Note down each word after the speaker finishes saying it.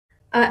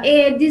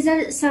These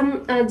are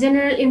some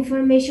general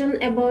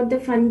information about the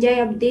fungi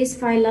of this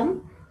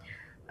phylum.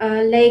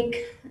 Like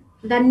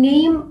the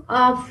name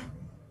of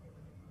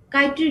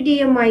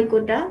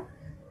Chritidiomycota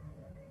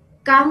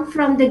come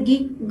from the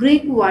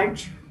Greek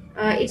word.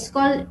 It's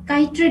called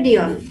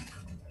Chytridion,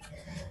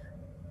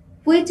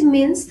 which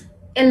means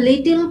a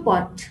little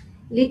pot.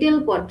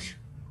 Little pot.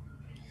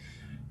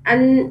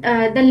 And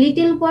the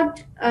little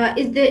pot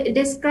is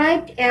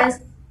described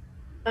as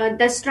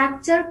the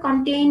structure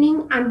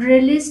containing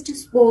unreleased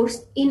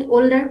spores in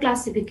older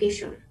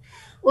classification.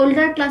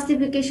 Older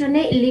classification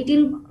a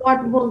little পট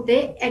বলতে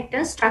একটা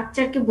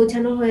স্ট্রাকচারকে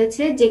বোঝানো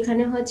হয়েছে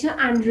যেখানে হচ্ছে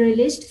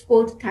unreleased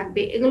spore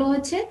থাকবে। এগুলো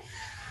হচ্ছে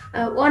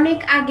অনেক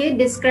আগে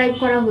ডেসক্রাইব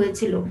করা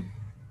হয়েছিল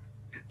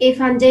এই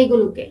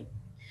ফাঞ্জাইগুলোকে,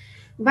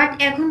 বাট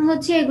এখন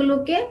হচ্ছে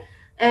এগুলোকে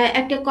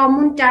একটা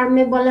কমন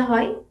টার্মে বলা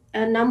হয়,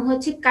 নাম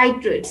হচ্ছে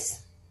কাইট্রেটস।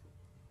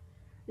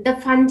 The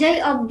fungi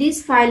of this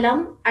phylum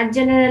are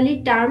generally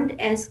termed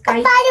as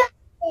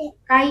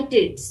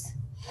chytrids.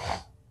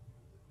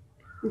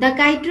 The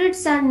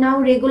chytrids are now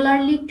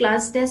regularly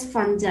classed as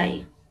fungi.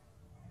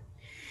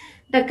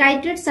 The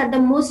chytrids are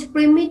the most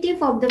primitive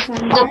of the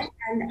fungi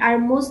and are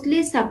mostly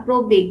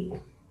saprobic.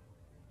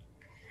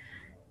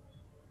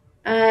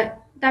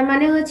 তার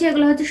মানে হচ্ছে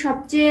এগুলো হচ্ছে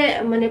সবচেয়ে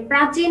মানে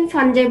প্রাচীন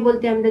fungi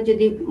বলতে আমরা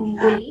যদি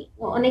বলি,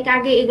 অনেক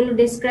আগে এগুলো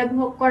ডেসক্রাইব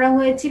করা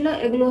হয়েছিল।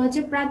 এগুলো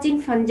হচ্ছে প্রাচীন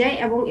ফাঞ্জাই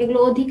এবং এগুলো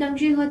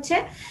অধিকাংশই হচ্ছে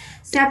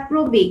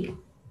স্যাপ্রোবিক।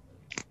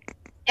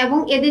 এবং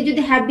এদের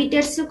যদি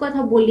হ্যাবিটেটস এর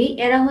কথা বলি,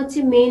 এরা হচ্ছে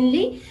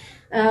মেইনলি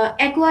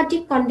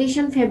অ্যাকোয়াটিক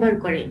কন্ডিশন ফেভার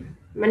করে,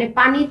 মানে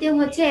পানিতে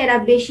হচ্ছে এরা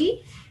বেশি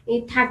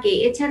থাকে।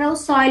 এছাড়াও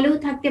সয়েলেও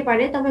থাকতে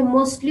পারে, তবে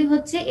মোস্টলি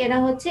হচ্ছে এরা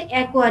হচ্ছে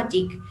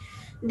aquatic.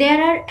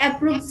 There are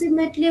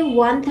approximately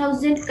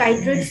 1000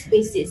 chytrid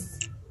species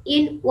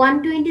in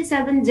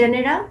 127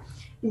 genera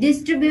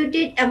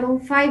distributed among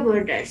 5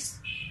 orders.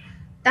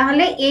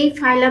 তাহলে এই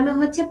ফাইলামে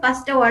হচ্ছে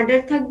 5টা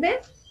অর্ডার থাকবে,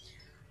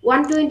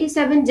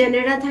 127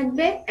 জেনেরা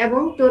থাকবে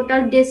এবং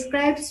টোটাল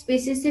ডেসক্রাইবড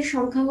স্পিসিস এর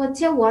সংখ্যা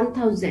হচ্ছে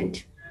 1000।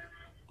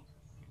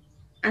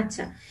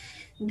 আচ্ছা,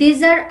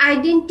 these are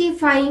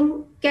identifying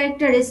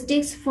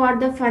characteristics for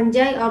the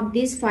fungi of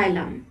this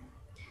phylum.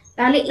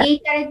 তাহলে এই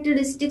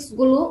ক্যারেক্টারিস্টিক্স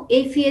গুলো,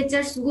 এই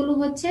ফিচার্স গুলো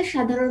হচ্ছে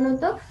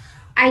সাধারণত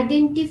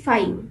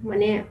আইডেন্টিফাইং,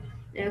 মানে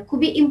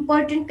খুবই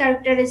important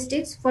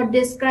characteristics for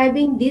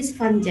describing this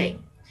fungi.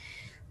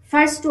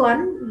 First one,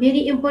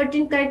 very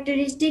important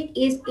characteristic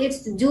is it's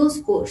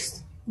জুস্পোর্স।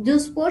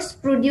 জুস্পোর্স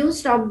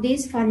produced of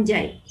this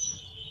fungi,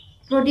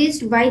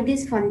 produced by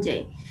this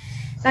fungi.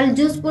 তাহলে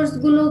জুস্পোর্স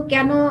গুলো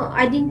কেন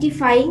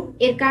আইডেন্টিফাইং?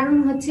 এর কারণ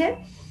হচ্ছে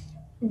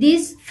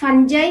this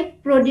fungi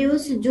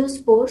produce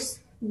জুস্পোর্স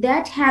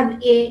that have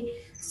a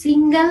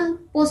single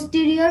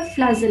posterior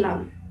flagellum.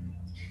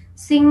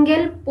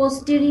 Single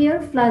posterior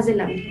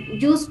flagellum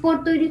zoospore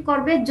তৈরি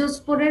করবে।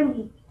 জুস্পোরের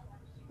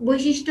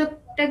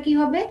বৈশিষ্ট্যটা কি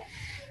হবে?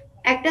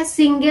 একটা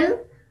সিঙ্গেল,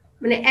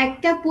 মানে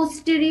একটা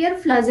পোস্টেরিয়র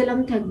ফ্লাজেলাম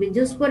থাকবে।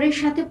 জুস্পোরের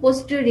সাথে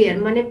পোস্টেরিয়র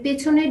মানে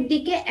পেছনের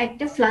দিকে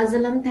একটা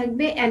ফ্লাজেলাম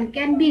থাকবে, and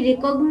can be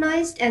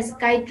recognized as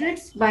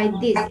chytrids by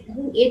this.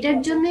 এবং এটার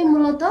জন্যই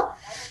মূলত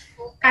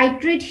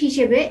কাইট্রিড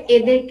হিসেবে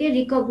এদেরকে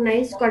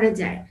রিকগনাইজ করা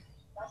যায়।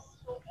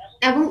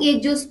 এবং এই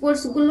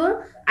জুস্পোর্স গুলোর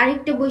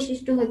আরেকটা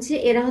বৈশিষ্ট্য হচ্ছে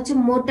এরা হচ্ছে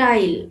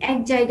মোটাইল, এক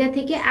জায়গা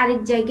থেকে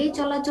আরেক জায়গায়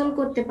চলাচল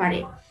করতে পারে।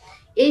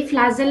 এই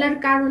ফ্লাজেলার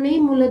কারণেই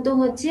মূলত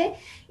হচ্ছে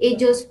এই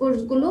জুস্পোর্স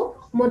গুলো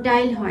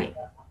মোটাইল হয়।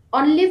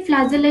 Only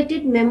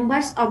ফ্লাজেলেটেড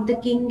members of the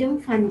kingdom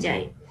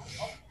fungi.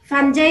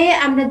 ফাঞ্জাইয়ে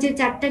আমরা যে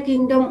চারটা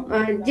কিংডম,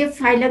 যে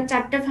ফাইলাম,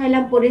 চারটা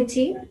ফাইলাম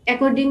পড়েছি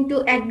অ্যাকর্ডিং টু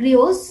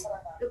অ্যাগ্রিওস,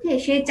 ওকে,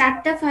 সেই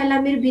চারটা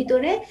ফাইলামের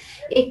ভিতরে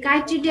এই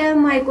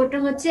কাইট্রিডিয়ামাইকোটা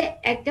হচ্ছে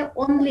একটা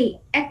অনলি,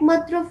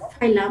 একমাত্র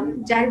ফাইলাম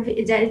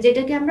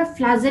যেটাকে আমরা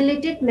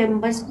ফ্লাজেলেটেড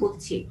মেম্বার্স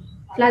বলছি।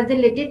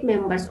 ফ্লাজেলেটেড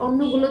মেম্বার্স,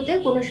 অন্যগুলোতে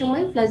কোনো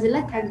সময়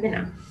ফ্লাজেলা থাকবে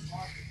না।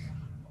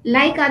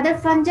 Like other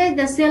fungi,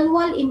 the cell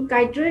wall in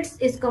কাইট্রিডস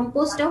is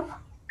composed of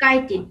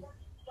chitin.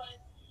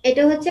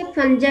 এটা হচ্ছে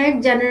ফাঞ্জাইয়ের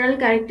জেনারেল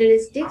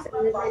ক্যারেক্টারিস্টিক্স।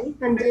 আমরা জানি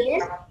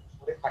ফাঞ্জাইয়ের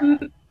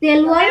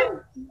সেল ওয়াল,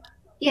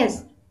 ইয়েস,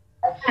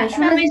 হ্যাঁ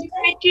শোনা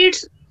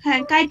যাচ্ছে।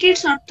 হ্যাঁ,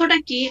 কাইট্রিডস অর্থটা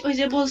কি? ওই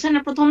যে বলছেন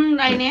না প্রথম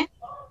লাইনে।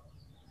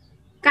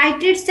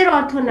 কাইট্রিডস এর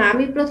অর্থ না,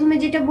 আমি প্রথমে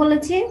যেটা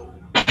বলেছি।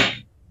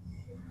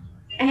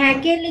 হ্যাঁ,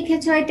 কে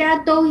লিখেছো এটা?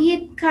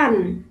 তৌহিদ খান।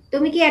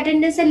 তুমি কি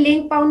অ্যাটেন্ডেন্সের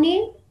লিংক পাওনি?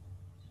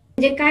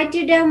 যে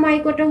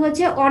কাইট্রিডিয়ামাইকোটা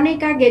হচ্ছে অনেক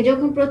আগে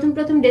যখন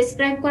প্রথম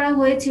ডেসক্রাইব করা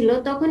হয়েছিল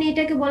তখন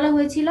এটাকে বলা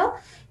হয়েছিল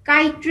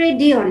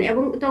কাইট্রিডিয়ন,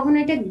 এবং তখন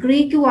এটা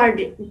গ্রিক ওয়ার্ড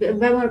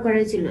ব্যবহার করা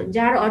হয়েছিল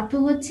যার অর্থ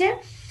হচ্ছে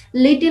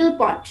লিটল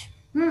পট।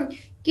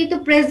 কিন্তু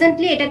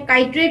প্রেজেন্টলি এটা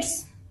কাইট্রিডস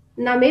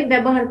নামে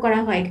ব্যবহার করা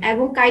হয়।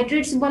 এবং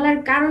কাইট্রিডস বলার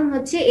কারণ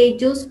হচ্ছে এই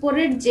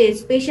জুস্পোরের যে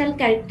স্পেশাল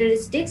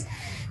ক্যারেক্টারিস্টিক্স,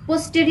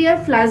 পোস্টেরিয়র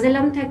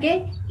ফ্লাজেলাম থাকে,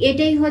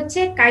 এটাই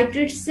হচ্ছে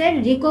কাইট্রিডস এর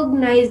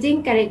রিকগনাইজিং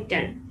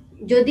ক্যারেক্টার।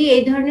 যদি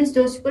এই ধরনের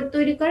জুস্পোর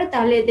তৈরি করে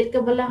তাহলে এদেরকে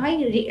বলা হয়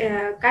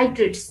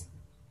কাইট্রিডস।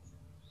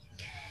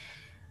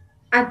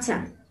 আচ্ছা,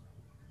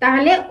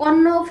 তাহলে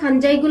অন্য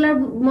ফাঞ্জাইগুলোর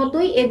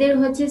মতোই এদের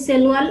হচ্ছে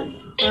সেলুয়াল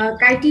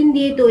কাইটিন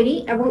দিয়ে তৈরি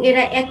এবং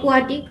এরা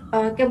অ্যাকোয়াটিক,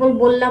 কেবল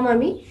বললাম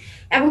আমি।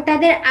 এবং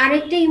তাদের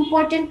আরেকটা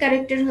ইম্পর্টেন্ট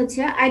ক্যারেক্টার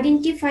হচ্ছে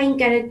আইডেন্টিফাইং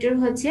ক্যারেক্টার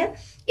হচ্ছে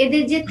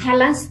এদের যে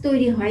থ্যালাস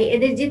তৈরি হয়,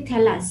 এদের যে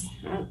থ্যালাস,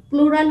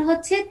 প্লুরাল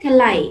হচ্ছে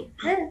থ্যালাই,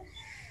 হ্যাঁ,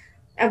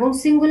 এবং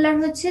সিঙ্গুলার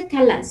হচ্ছে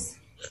থ্যালাস।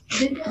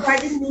 দুইটা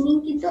ওয়ার্ডের মিনিং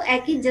কিন্তু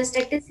একই, জাস্ট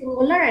একটা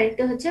সিঙ্গুলার আর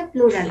একটা হচ্ছে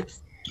প্লুরাল।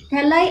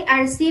 থ্যালাই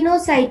আর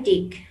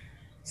সিনোসাইটিক।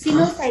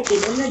 সিনোসাইটিক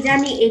আমরা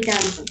জানি এই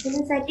টার্মটা।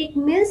 সিনোসাইটিক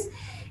মিন্স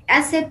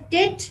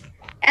অ্যাসেপ্টেড,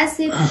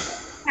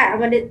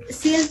 মানে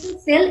সেল টু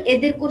সেল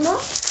এদের কোনো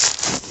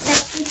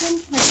সেপারেশন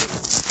থাকে না।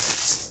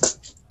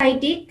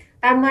 সাইটিক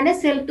তার মানে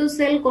সেল টু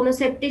সেল কোনো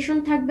সেপারেশন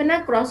থাকবে না,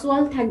 ক্রস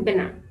ওয়াল থাকবে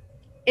না,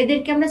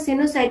 এদেরকে আমরা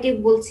সেনোসাইটিক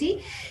বলছি।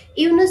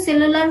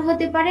 ইউনোসেলুলার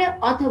হতে পারে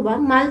অথবা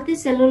মাল্টি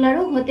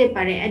সেলুলারও হতে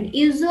পারে, and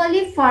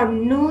usually form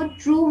no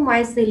true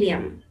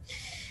mycelium,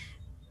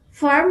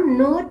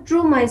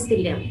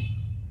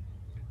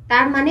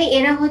 তার মানে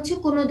এরা হচ্ছে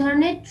কোনো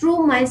ধরনের ট্রু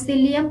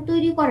মাইসেলিয়াম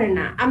তৈরি করে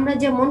না। আমরা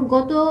যেমন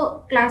গত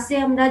ক্লাসে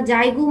আমরা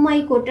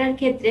জাইগোমাইকোটার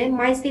ক্ষেত্রে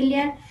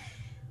মাইসেলিয়ার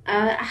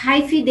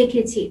হাইফি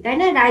দেখেছি, তাই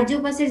না?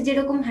 রাইজোপাসের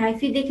যেরকম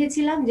হাইফি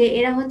দেখেছিলাম যে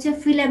এরা হচ্ছে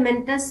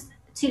ফিলামেন্টাস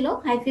ছিল,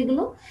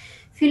 হাইফিগুলো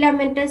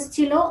ফিলামেন্টাস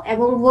ছিল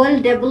এবং ওয়েল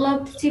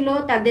ডেভেলপড ছিল,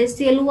 তাদের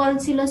সেল ওয়াল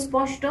ছিল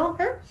স্পষ্ট,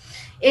 হ্যাঁ,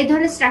 এই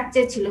ধরনের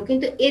স্ট্রাকচার ছিল।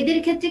 কিন্তু এদের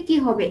ক্ষেত্রে কি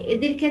হবে?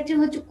 এদের ক্ষেত্রে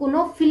হচ্ছে কোনো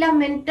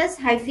ফিলামেন্টাস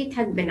হাইফি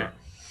থাকবে না,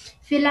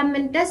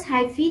 ফিলামেন্টাস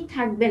হাইফি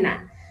থাকবে না।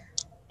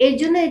 এর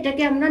জন্য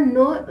এটাকে আমরা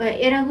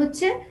এরা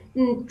হচ্ছে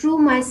ট্রু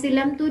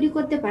মাইসিলিয়াম তৈরি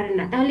করতে পারে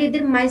না। তাহলে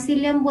এদের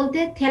মাইসিলিয়াম বলতে,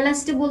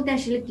 থ্যালাস্টে বলতে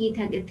আসলে কি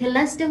থাকে?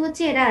 থ্যালাস্টে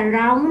হচ্ছে এরা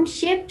রাউন্ড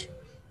শেপড,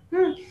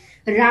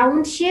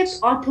 রাউন্ড শেপ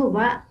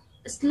অথবা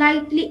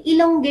স্লাইটলি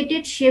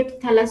ইলংগেটেড শেপ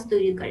থ্যালাস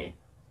তৈরি করে।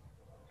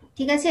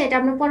 ঠিক আছে, এটা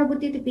আমরা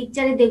পরবর্তীতে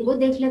পিকচারে দেখবো,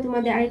 দেখলে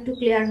তোমাদের আরেকটু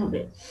ক্লিয়ার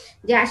হবে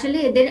যে আসলে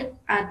এদের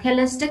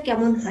থ্যালাসটা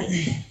কেমন হয়।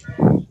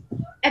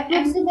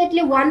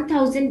 Approximately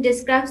 1000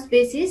 described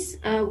species,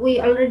 we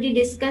already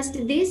discussed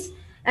this,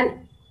 and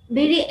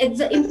very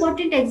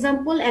important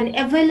example and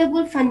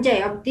available fungi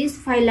of this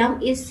phylum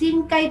is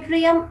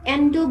Chritidium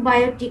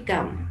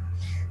endobioticum.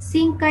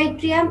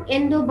 Chritidium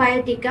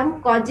endobioticum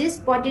causes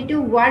potato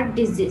wart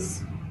disease.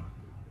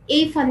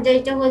 এই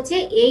ফাঞ্জাইটা হচ্ছে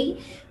এই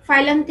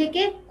ফাইলাম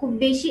থেকে খুব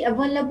বেশি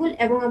অ্যাভেলেবল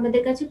এবং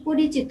আমাদের কাছে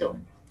পরিচিত।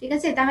 ঠিক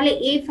আছে, তাহলে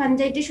এই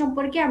ফাঞ্জাইটা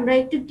সম্পর্কে আমরা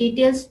একটু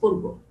ডিটেলস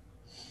পড়ব।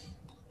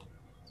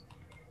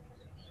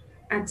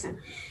 আচ্ছা,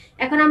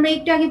 এখন আমরা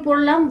একটু আগে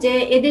পড়লাম যে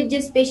এদের যে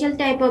স্পেশাল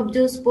টাইপ অফ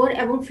জুস্পোর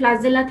এবং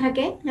ফ্লাজেলা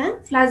থাকে, হ্যাঁ,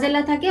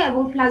 ফ্লাজেলা থাকে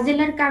এবং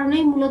ফ্লাজেলার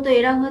কারণেই মূলত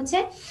এরা হচ্ছে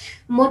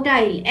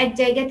মোটাইল, এক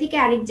জায়গা থেকে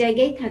আরেক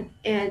জায়গায়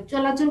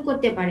চলাচল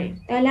করতে পারে।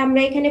 তাহলে আমরা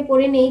এখানে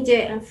পড়ে নেই যে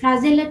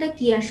ফ্লাজেলাটা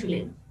কি আসলে।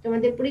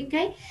 তোমাদের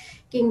পরীক্ষায়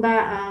কিংবা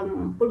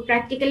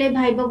প্র্যাকটিক্যালে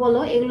ভাইবা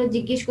বলো, এগুলো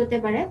জিজ্ঞেস করতে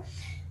পারে।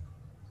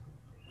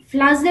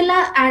 Flagella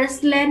are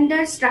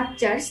slender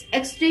structures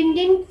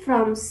extending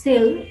from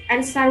cell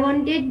and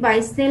surrounded by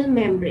cell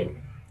membrane.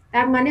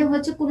 তার মানে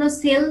হচ্ছে কোনো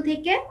সেল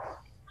থেকে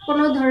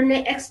কোনো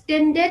ধরনের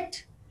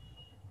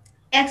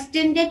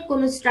এক্সটেন্ডেড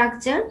কোনো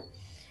স্ট্রাকচার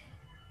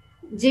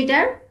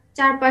যেটার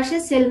চারপাশে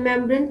সেল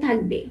মেমব্রেন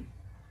থাকবে।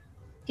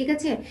 ঠিক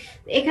আছে,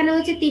 এখানে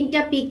হচ্ছে তিনটা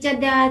পিকচার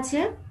দেওয়া আছে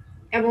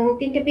এবং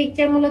তিনটা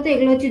পিকচার মূলত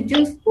এগুলো হচ্ছে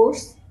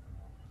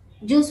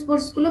জুস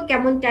স্পোর্স গুলো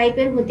কেমন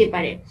টাইপের হতে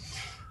পারে।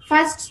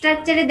 ফার্স্ট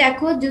স্ট্রাকচারে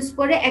দেখো,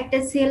 জুস্পোরে একটা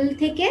সেল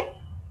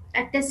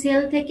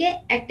থেকে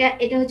একটা,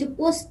 এটা হচ্ছে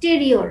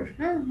পোস্টেরিয়র,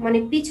 হ্যাঁ, মানে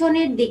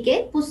পিছনের দিকে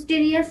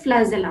পোস্টেরিয়র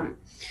ফ্লাজেলাম।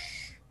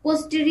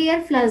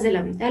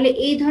 তাহলে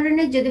এই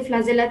ধরনের যদি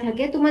ফ্লাজেলা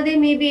থাকে, তোমাদের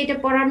মেবি এটা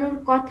পড়ানোর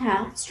কথা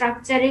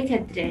স্ট্রাকচারের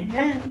ক্ষেত্রে,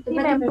 হ্যাঁ,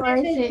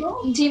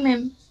 জি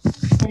ম্যাম।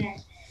 হ্যাঁ,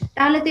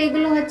 তাহলে তো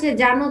এগুলো হচ্ছে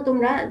জানো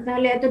তোমরা,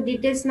 তাহলে এত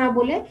ডিটেলস না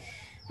বলে,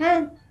 হ্যাঁ।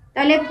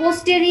 তাহলে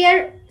পোস্টেরিয়র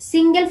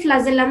সিঙ্গেল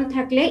ফ্লাজেলাম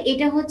থাকলে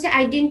এটা হচ্ছে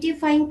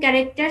আইডেন্টিফাইং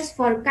ক্যারেক্টারস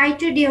ফর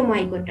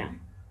কাইটোডিওমাইকোটা।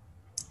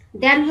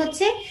 দেন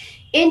হচ্ছে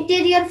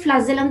এন্টেরিয়র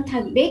ফ্লাজেলাম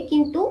থাকবে,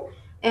 কিন্তু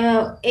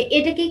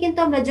এটাকে কিন্তু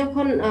আমরা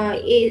যখন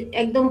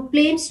একদম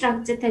প্লেন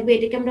স্ট্রাকচার থাকবে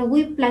এটাকে আমরা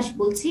হুইপ্লাশ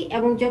বলছি,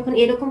 এবং যখন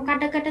এরকম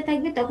কাটা কাটা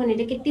থাকবে তখন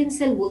এটাকে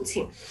টিনসেল বলছি।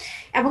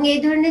 এবং এই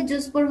ধরনের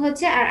জুস্পোর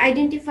হচ্ছে আর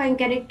আইডেন্টিফাইং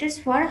ক্যারেক্টারস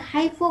ফর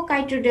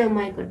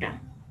হাইপোকাইটোডিওমাইকোটা।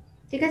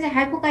 ঠিক আছে,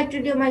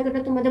 হাইপোকাইটোডিওমাইকোটা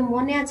তোমাদের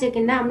মনে আছে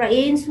কিনা, আমরা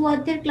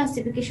এইনসওয়ার্থের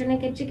ক্লাসিফিকেশনের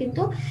ক্ষেত্রে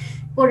কিন্তু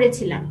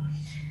পড়েছিলাম।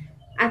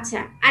 আচ্ছা,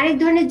 আরেক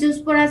ধরনের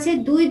জুস্পোর আছে,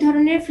 দুই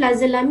ধরনের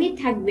ফ্লাজেলামই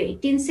থাকবে,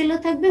 টিনসেলও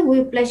থাকবে,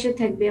 হুইপ্লাশও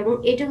থাকবে, এবং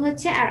এটা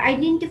হচ্ছে আর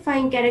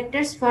আইডেন্টিফাইং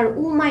ক্যারেক্টারস ফর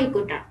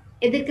উমাইকোটা,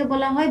 এদেরকে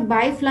বলা হয়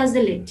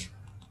বাইফ্লাজেলেট।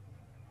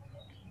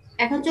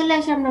 এখন চলে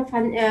আসি আমরা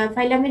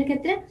ফাইলামের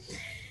ক্ষেত্রে।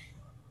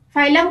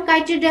 ফাইলাম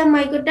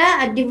Chritidiomycota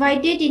are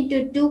divided into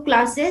two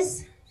classes.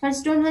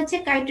 First one হচ্ছে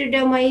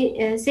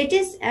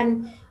Chritidiomycetes and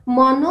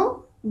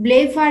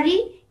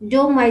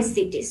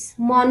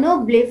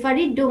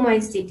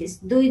Monoblepharidомycetes.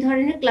 দুই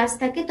ধরনের ক্লাস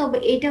থাকে, তবে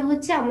এটা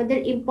হচ্ছে আমাদের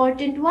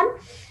ইম্পর্টেন্ট ওয়ান,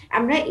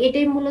 আমরা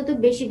এটাই মূলত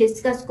বেশি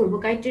ডিসকাস করব।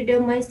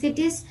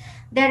 Chritidiomycetes,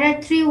 there are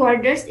three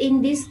orders in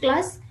this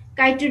class: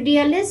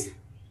 Chritidiales,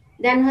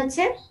 দেন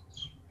হচ্ছে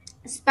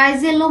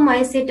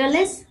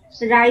Spizellomycetales,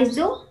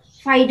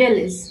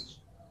 Rhizophytales।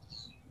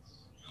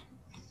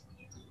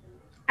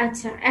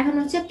 আচ্ছা, এখন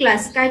হচ্ছে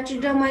ক্লাস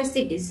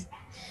Chritidiomycetes।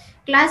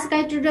 ক্লাস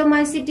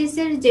কাইটোডিওমাইসিটিস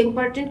এর যে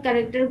ইম্পর্টেন্ট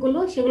ক্যারেক্টার গুলো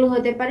সেগুলো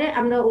হতে পারে,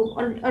 আমরা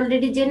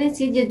অলরেডি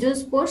জেনেছি যে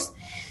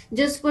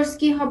জুস্পোর্স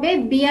কি হবে,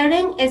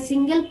 bearing a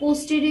single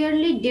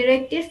posteriorly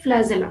directed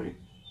ফ্লাজেলাম।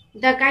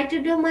 The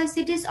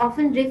Chritidiomycetes,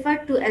 often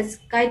referred to as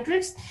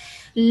chytrids,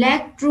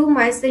 lack true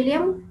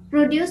mycelium,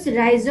 produce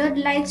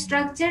rhizoid-like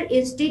structure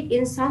instead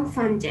in some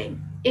fungi.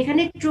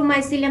 এখানে ট্রু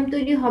মাইসিলিয়াম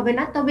তৈরি হবে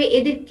না, তবে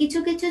এদের কিছু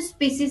কিছু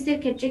স্পিসিসের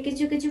ক্ষেত্রে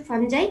কিছু কিছু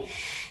ফাঞ্জাই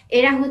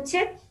এরা হচ্ছে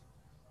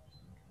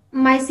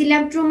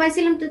মাইসিলিয়াম, ট্রু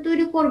মাইসিলিয়াম তো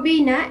তৈরি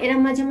করবেই না, এরা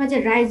মাঝে মাঝে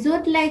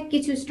রাইজোড লাইক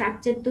কিছু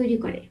স্ট্রাকচার তৈরি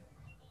করে,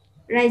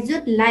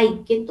 রাইজোড লাইক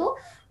কিন্তু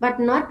বাট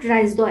নট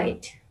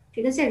রাইজয়েড,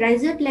 ঠিক আছে,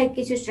 রাইজোড লাইক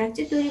কিছু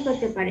স্ট্রাকচার তৈরি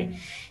করতে পারে।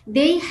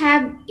 They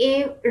have a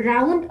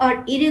round or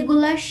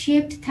irregular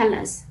shaped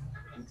thallus,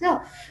 so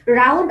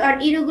round or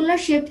irregular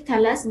shaped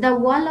thallus, the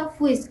wall of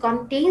which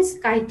contains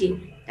chitin।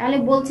 তাহলে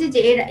বলছে যে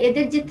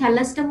এদের যে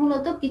থ্যালাসটা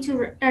মূলত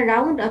কিছুটা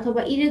রাউন্ড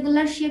অথবা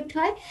ইরেগুলার শেপড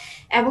হয়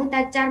এবং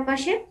তার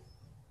চারপাশে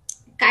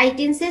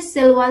কাইটিনসের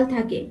সেল ওয়াল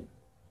থাকে।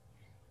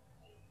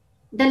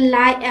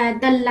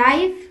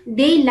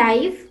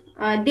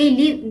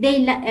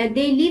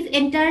 They live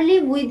entirely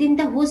within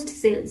the host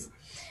cells।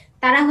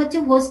 তারা হচ্ছে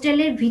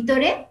হোস্টেলের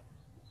ভিতরে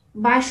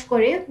বাস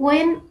করে।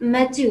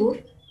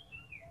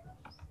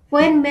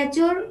 When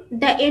mature,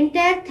 the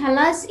entire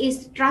thallus is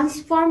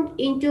transformed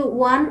into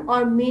one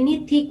or many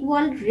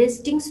thick-walled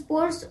resting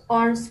spores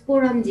or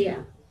sporangia।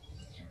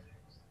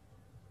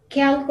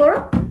 খেয়াল করো,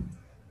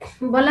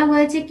 বলা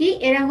হয়েছে কি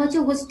এরা হচ্ছে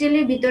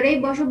হোস্টেলের ভিতরেই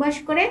বসবাস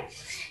করে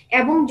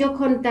এবং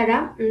যখন তারা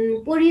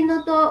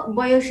পরিণত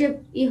বয়সে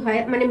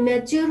হয় মানে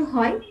ম্যাচিউর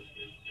হয়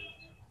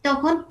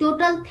তখন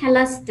টোটাল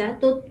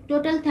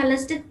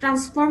থ্যালাসটা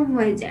ট্রান্সফর্ম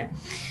হয়ে যায়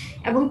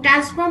এবং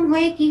ট্রান্সফর্ম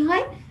হয়ে কি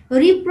হয়,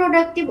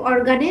 রিপ্রোডাক্টিভ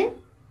অর্গানে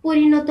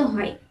পরিণত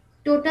হয়।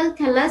 Total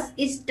thallus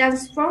is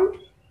transformed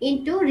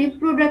into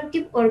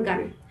reproductive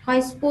organ,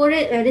 হয় স্পোরে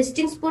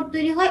রেস্টিং স্পোর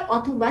তৈরি হয়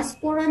অথবা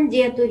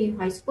স্পোরাঞ্জিয়া তৈরি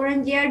হয়।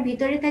 স্পোরাঞ্জিয়ার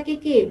ভিতরে থাকে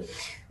কি,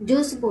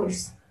 জুস্পোর্স,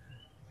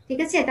 ঠিক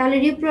আছে, তাহলে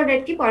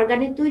রিপ্রোডাক্টিভ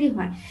অর্গানে তৈরি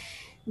হয়।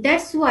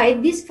 That's why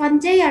this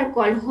fungi are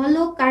called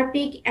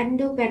holocarpic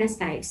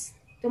এন্ডোপ্যারাসাইটস।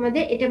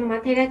 তোমাদের এটা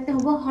মাথায় রাখতে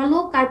হবে,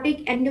 holocarpic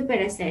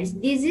এন্ডোপ্যারাসাইটস।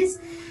 This is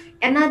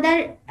another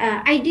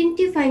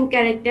identifying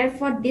character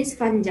for this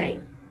fungi।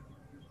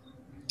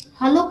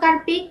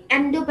 Holocarpic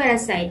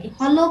endoparasite,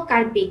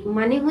 holocarpic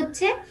মানে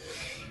হচ্ছে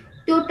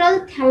টোটাল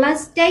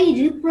থ্যালাসটাই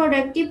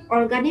রিপ্রোডাক্টিভ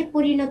অর্গানে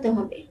পরিণত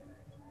হবে,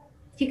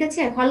 ঠিক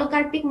আছে।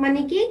 হলোকার্পিক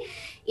মানে কি,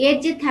 এর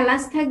যে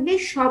থ্যালাস থাকবে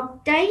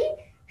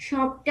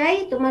সবটাই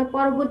তোমার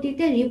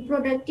পরবর্তীতে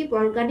রিপ্রোডাক্টিভ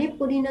অর্গানে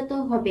পরিণত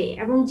হবে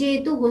এবং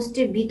যেহেতু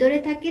হোস্টের ভিতরে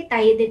থাকে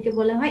তাই এদেরকে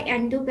বলা হয়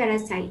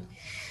এন্ডোপ্যারাসাইট।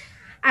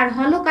 আর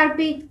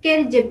হলোকার্পিকের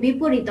যে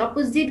বিপরীত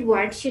অপোজিট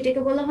ওয়ার্ড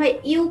সেটাকে বলা হয়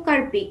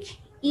ইউকার্পিক,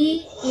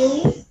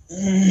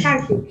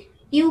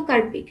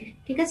 ইউকার্পিক,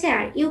 ঠিক আছে।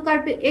 আর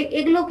ইউকার্পিক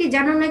এগুলো কি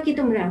জানো নাকি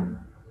তোমরা,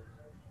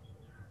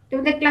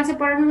 তোমাদের ক্লাসে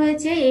পড়ানো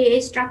হয়েছে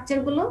এই স্ট্রাকচার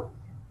গুলো?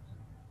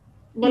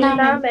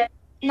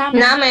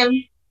 না ম্যাম।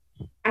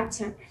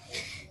 আচ্ছা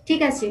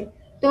ঠিক আছে,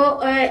 তো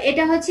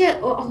এটা হচ্ছে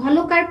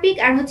হলোকার্পিক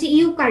আর হচ্ছে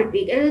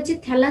ইউকার্পিক, এটা হচ্ছে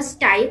থ্যালাস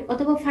টাইপ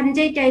অথবা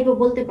ফানজাই টাইপও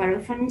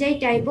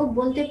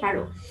বলতে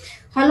পারো।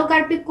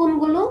 হলোকার্পিক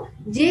কোনগুলো,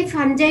 যে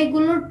ফানজাই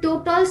গুলোর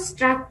টোটাল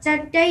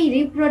স্ট্রাকচারটাই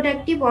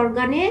রিপ্রোডাক্টিভ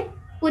অর্গানে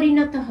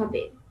পরিণত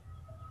হবে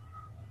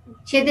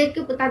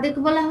তাদেরকে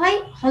বলা হয়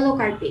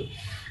হলোকার্পিক।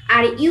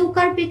 আর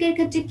ইউকার্পিকের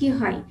ক্ষেত্রে কি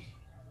হয়,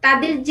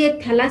 তাদের যে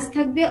থ্যালাস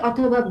থাকবে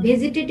অথবা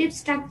ভেজিটেটিভ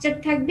স্ট্রাকচার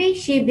থাকবে,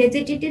 সেই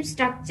ভেজিটেটিভ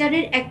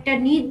স্ট্রাকচারের একটা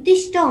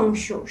নির্দিষ্ট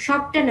অংশ,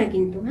 সবটা না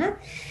কিন্তু, হ্যাঁ,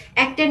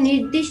 একটা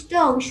নির্দিষ্ট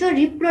অংশ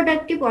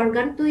রিপ্রোডাক্টিভ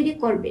অর্গান তৈরি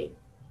করবে,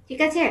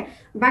 ঠিক আছে,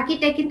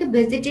 বাকিটা কিন্তু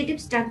ভেজিটেটিভ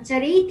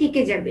স্ট্রাকচারেই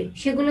থেকে যাবে,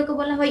 সেগুলোকে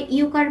বলা হয়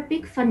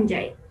ইউকার্পিক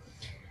ফানজাই।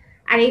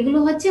 আর এগুলো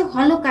হচ্ছে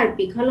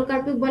হলোকার্পিক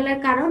বলার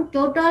কারণ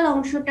টোটাল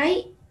অংশটাই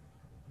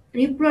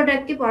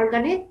রিপ্রোডাক্টিভ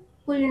অর্গানে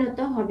পরিণত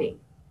হবে।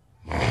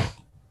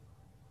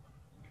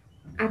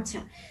 আচ্ছা,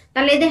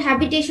 তাহলে এদের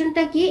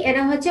হ্যাবিটেশনটা কি,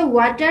 এরা হচ্ছে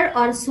water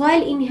or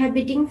soil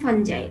ইনহ্যাবিটিং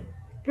fungi,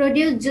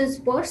 produce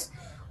জুস্পোর্স,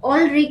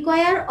 all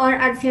require or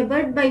are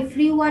favored by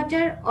free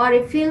water or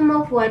a film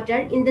of water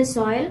in the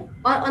soil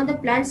or on the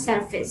plant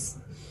surface.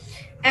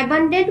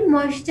 Abundant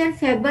moisture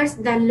favors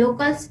the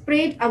local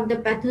spread of the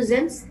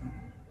pathogens,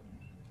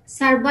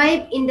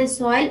 survive in the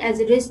soil as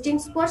resting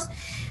spores।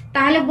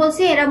 তাহলে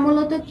বলছে এরা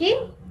মূলত কি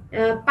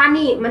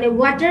পানি মানে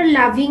water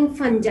loving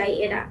fungi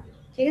এরা,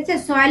 ঠিক আছে।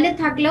 সয়েলে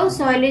থাকলেও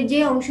সয়েলের যে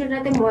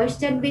অংশটাতে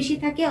ময়েশ্চার বেশি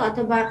থাকে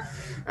অথবা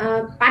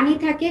পানি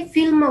থাকে,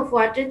 ফিল্ম অফ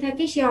ওয়াটার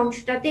থাকে, সেই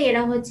অংশটাতে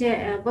এরা হচ্ছে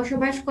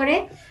বসবাস করে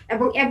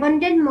এবং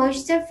abundant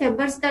moisture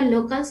ফেভারস the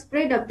local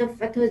spread of the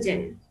pathogen.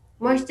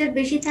 Moisture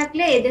বেশি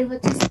থাকলে এদের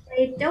হচ্ছে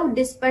স্প্রেডটাও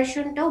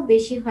ডিসপারশনটাও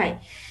বেশি হয়।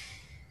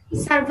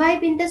 Survive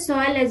in the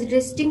soil as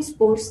resting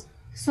spores,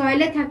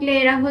 সয়েলে থাকলে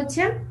এরা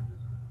হচ্ছে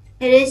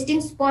রেস্টিং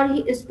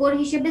স্পোর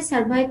হিসেবে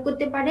সার্ভাইভ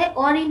করতে পারে,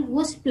 or in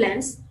host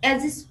plants as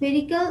a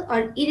spherical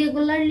or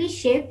irregularly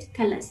shaped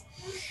thallus,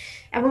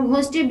 এবং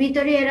হোস্টের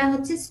ভিতরে এরা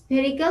হচ্ছে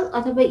স্ফেরিক্যাল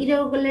অথবা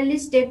ইরেগুলারলি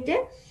শেপড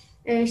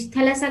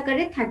থ্যালাস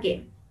আকারে থাকে।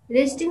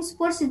 Resting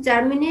spores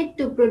germinate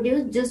to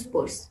produce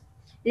জুস্পোর্স,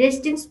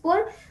 resting spore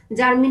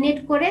germinate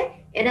করে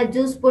এরা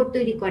জুস স্পোর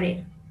তৈরি করে।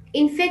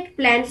 ইনফেক্ট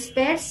প্ল্যান্ট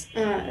স্পেয়ার্স,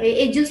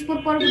 এই জুস স্পোর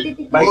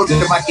পরবর্তীতে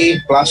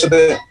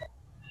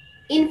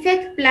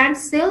infect plant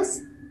cells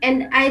and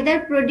either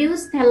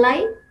produce thalli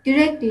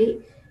directly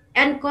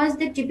and cause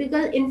the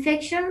typical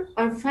infection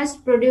or first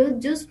produce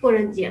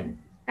zoosporangium।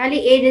 তাহলে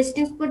এই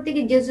resting spore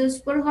থেকে যে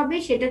জুস্পোর হবে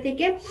সেটা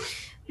থেকে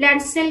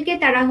প্ল্যান্ট সেলকে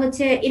তারা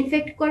হচ্ছে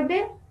ইনফেক্ট করবে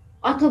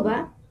অথবা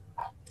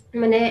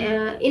মানে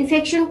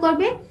ইনফেকশন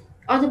করবে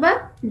অথবা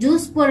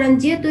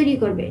জুস্পোরাঞ্জিয়া তৈরি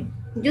করবে।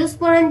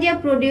 জুস্পোরাঞ্জিয়া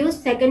produce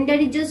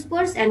secondary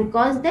জুস্পোরস and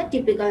cause the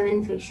typical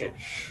infection.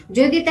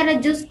 যদি তারা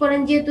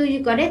জুস্পোরাঞ্জিয়া তৈরি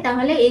করে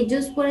তাহলে এই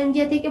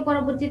জুস্পোরাঞ্জিয়া থেকে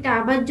পরবর্তীতে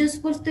আবার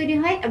জুস্পোর তৈরি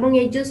হয় এবং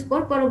এই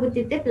জুস্পোর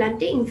পরবর্তীতে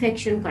প্ল্যান্টে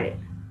ইনফেকশন করে।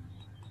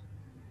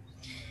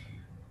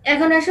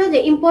 এখন আসো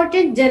the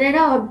important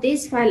genera of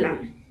this phylum.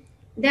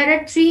 There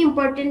are three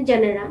important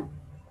genera: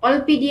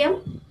 Olpidium,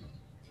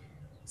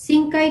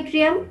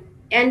 Syncytium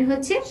and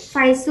হচ্ছে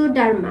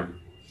Physoderma.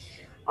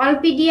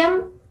 Olpidium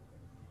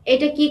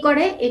এটা কি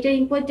করে, এটার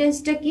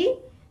ইম্পর্টেন্সটা কি?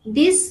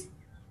 This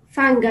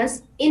fungus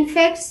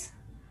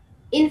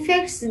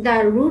infects the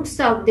roots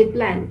of the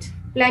plant.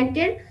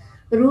 প্ল্যান্টের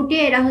রুটে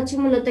এরা হচ্ছে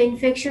মূলত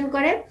ইনফেকশন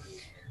করে।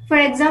 For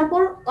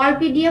example,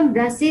 Olpidium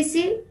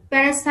brassici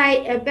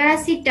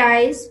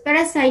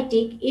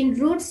parasitic in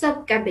roots of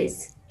cabbage.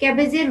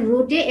 ক্যাবেজের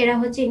রুটে এরা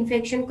হচ্ছে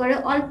ইনফেকশন করে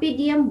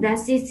Olpidium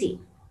brassici।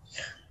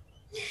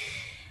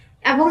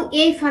 এবং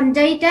এই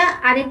ফাঞ্জাইটা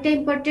আরেকটা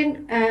ইম্পর্টেন্ট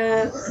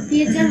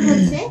ফিচার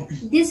হচ্ছে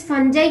this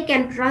fungi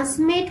can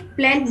transmit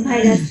plant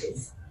viruses.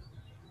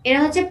 এরা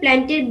হচ্ছে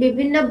প্ল্যান্টের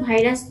বিভিন্ন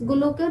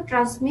ভাইরাসগুলোকেও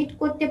ট্রান্সমিট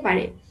করতে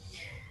পারে।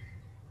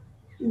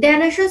 দেন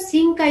আসো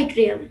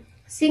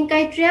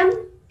সিনকাইট্রিয়াম।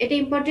 এটা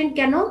ইম্পর্টেন্ট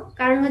কেন?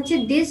 কারণ হচ্ছে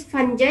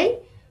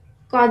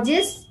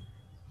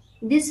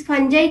this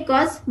fungi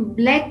cause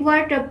black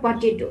wart of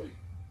potato.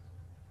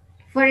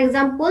 For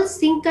example,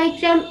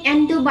 Syncytium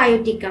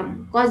endobioticum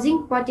causing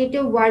potato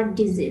wart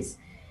disease.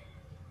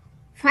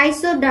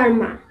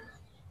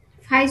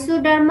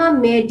 Physoderma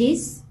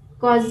medis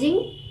causing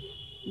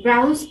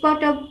brown spot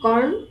of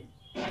corn,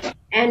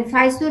 and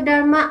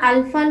Physoderma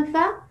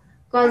alfalfa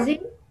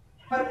causing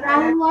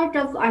crownwort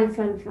of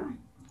alfalfa,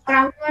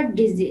 crownwort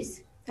disease.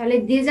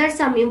 These are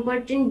some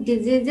important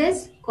diseases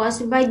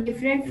caused by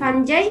different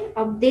fungi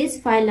of this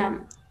phylum.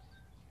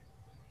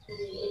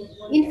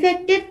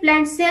 Infected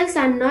plant cells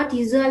are not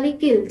usually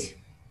killed.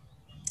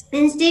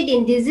 Instead,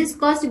 in disease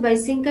caused by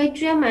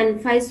Syncytium and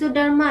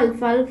Physoderma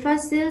alfalfa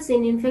cells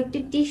in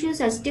infected tissues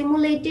are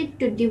stimulated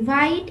to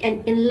divide and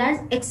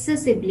enlarge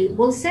excessively.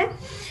 বলছে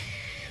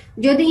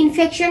যদি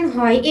infection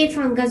হয় এই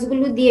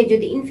ফাঙ্গাসগুলো দিয়ে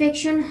যদি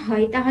infection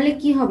হয় তাহলে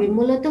কি হবে?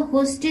 মূলত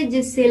হোস্টের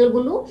যে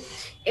সেলগুলো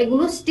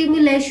এগুলো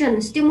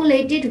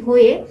স্টিমুলেটেড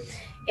হয়ে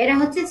এরা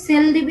হচ্ছে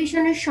সেল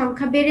ডিভিশনের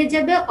সংখ্যা বেড়ে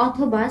যাবে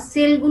অথবা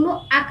সেলগুলো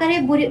আকারে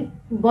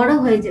বড়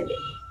হয়ে যাবে।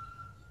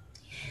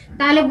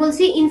 তাহলে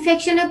বলছি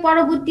ইনফেকশনের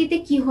পরবর্তীতে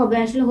কি হবে?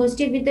 আসলে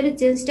হোস্টের ভিতরে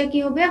চেঞ্জটা কি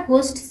হবে?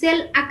 হোস্ট সেল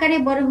আকারে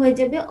বড় হয়ে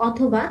যাবে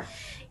অথবা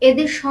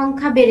এদের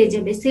সংখ্যা বেড়ে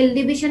যাবে, সেল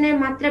ডিভিশনের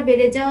মাত্রা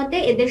বেড়ে যাওয়াতে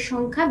এদের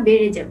সংখ্যা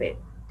বেড়ে যাবে।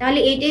 তাহলে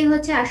এটাই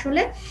হচ্ছে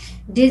আসলে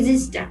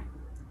ডিজিজটা।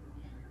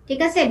 ঠিক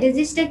আছে,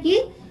 ডিজিজটা কি?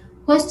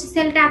 হোস্ট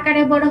সেলটা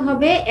আকারে বড়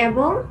হবে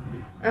এবং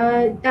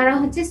তারা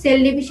হচ্ছে সেল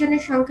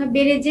ডিভিশনের সংখ্যা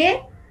বেড়ে যেয়ে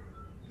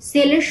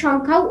সেলের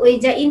সংখ্যাও ওই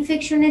যা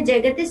ইনফেকশনের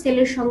জায়গাতে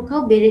সেলের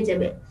সংখ্যাও বেড়ে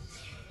যাবে।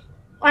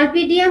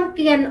 Olpidium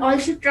can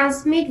also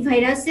transmit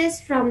viruses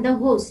from the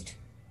host.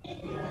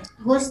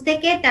 Host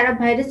থেকে তারা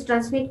ভাইরাস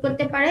ট্রান্সমিট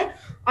করতে পারে।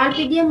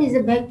 Olpidium is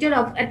a vector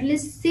of at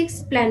least 6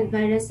 plant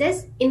viruses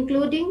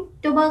including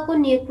tobacco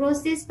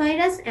necrosis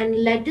virus and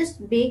lettuce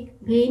big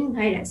vein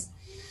virus.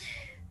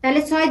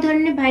 তাহলে 6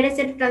 ধরনের ভাইরাস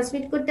এটা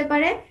ট্রান্সমিট করতে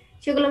পারে।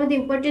 সেগুলোর মধ্যে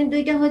ইম্পর্টেন্ট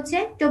দুইটা হচ্ছে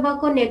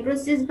টোবাকো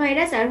নেক্রোসিস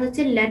ভাইরাস আর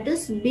হচ্ছে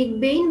ল্যাটুস বিগ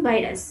বেইন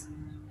ভাইরাস।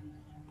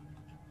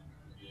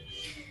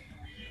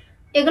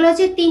 এগুলো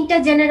হচ্ছে তিনটা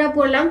জেনারা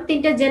পড়লাম,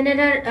 তিনটা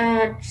জেনারার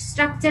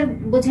স্ট্রাকচার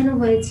বোঝানো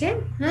হয়েছে।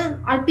 হ্যাঁ,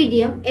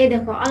 অলপিডিয়াম, এই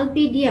দেখো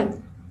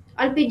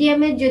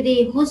অলপিডিয়ামের যদি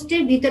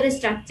হোস্টের ভিতরে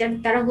স্ট্রাকচার,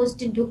 তারা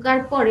হোস্টে ঢোকার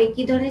পরে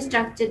কি ধরনের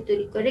স্ট্রাকচার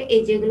তৈরি করে,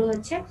 এই যেগুলো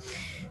হচ্ছে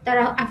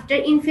তারা after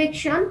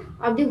infection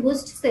of the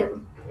host cell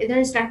এই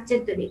ধরনের স্ট্রাকচার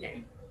তৈরি করে।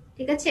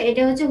 ঠিক আছে,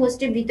 এটা হচ্ছে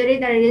হোস্টের ভিতরে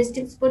তারা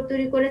রেজিস্টিভ স্পোর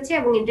তৈরি করেছে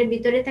এবং এটার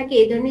ভিতরে থাকে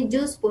এই ধরনের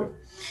জো স্পোর।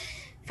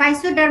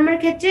 ফাইসোডার্মার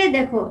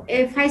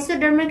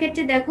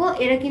ক্ষেত্রে দেখো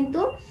এরা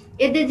কিন্তু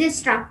এদের যে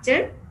স্ট্রাকচার,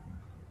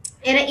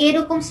 এরা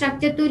এরকম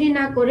স্ট্রাকচার তৈরি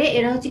না করে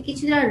এরা হচ্ছে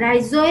কিছুটা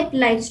রাইজয়েড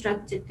লাইক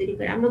স্ট্রাকচার তৈরি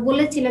করে। আমরা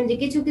বলেছিলাম যে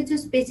কিছু কিছু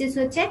স্পেসিস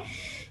হচ্ছে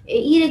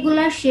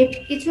ইরেগুলার শেপ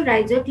কিছু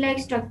রাইজয়েড লাইক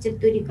স্ট্রাকচার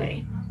তৈরি করে,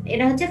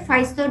 এরা হচ্ছে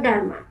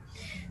ফাইসোডার্মা।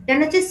 দেন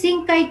হচ্ছে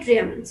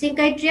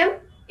সিনকাইট্রিয়াম,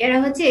 এরা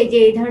হচ্ছে এই যে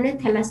এই ধরনের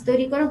থ্যালাস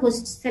তৈরি করে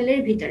হোস্ট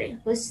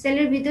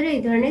সেলের ভিতরে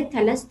এই ধরনের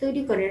থ্যালাস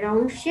তৈরি করে,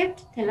 রাউন্ড শেপড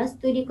থ্যালাস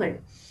তৈরি করে।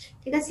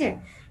 ঠিক আছে,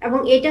 এবং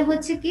এটা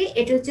হচ্ছে কি,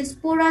 এটা হচ্ছে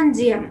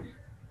স্পোরাঞ্জিয়াম,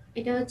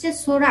 এটা হচ্ছে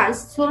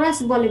সোরাস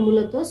বলে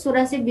মূলত।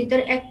 সোরাসের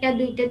ভিতরে একটা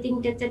দুইটা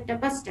তিনটা চারটা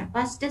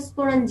পাঁচটা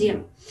স্পোরাঞ্জিয়াম।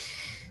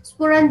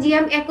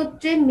 স্পোরাঞ্জিয়াম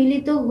একত্রে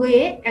মিলিত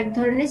হয়ে এক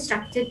ধরনের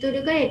স্ট্রাকচার তৈরি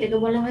করে, এটাকে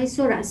বলা হয়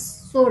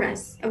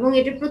সোরাস, এবং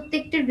এটার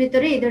প্রত্যেকটার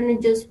ভিতরে এই ধরনের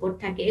জুস্পোর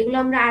থাকে। এগুলো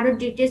আমরা আরো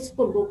ডিটেইলস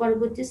পড়বো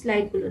পরবর্তী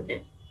স্লাইডগুলোতে।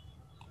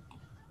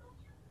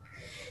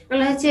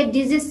 এগুলো হচ্ছে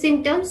disease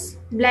symptoms.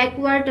 Black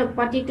wart of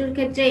পটেটোর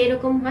ক্ষেত্রে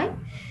এরকম হয়।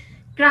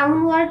 ক্রাউন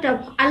ওয়ার্ট অফ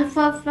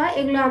আলফালফা,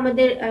 এগুলো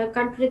আমাদের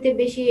কান্ট্রিতে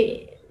বেশি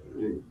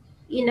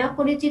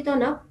পরিচিত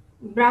না।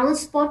 Brown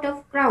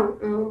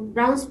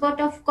spot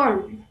of corn.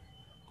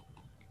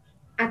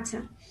 আচ্ছা,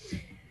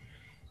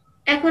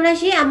 এখন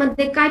আসি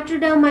আমাদের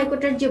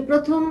কাইট্রিডিওমাইকোটার যে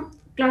প্রথম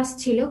ক্লাস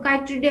ছিল,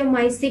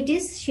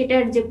 কাইট্রিডিওমাইসিটিস,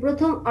 সেটার যে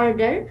প্রথম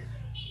অর্ডার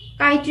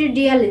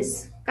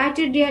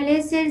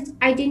কাইট্রিডিয়ালিস এর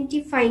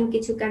আইডেন্টিফাইং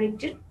কিছু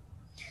character.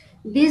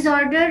 This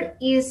order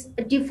is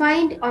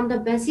defined on the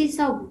basis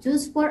of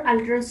zoospore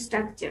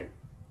আল্ট্রাস্ট্রাকচার।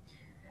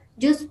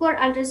 Zoospore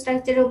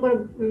আল্ট্রাস্ট্রাকচারের উপর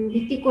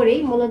ভিত্তি করেই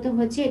মূলত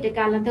হচ্ছে এটাকে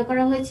আলাদা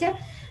করা হয়েছে।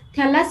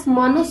 Thallus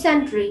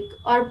monocentric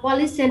or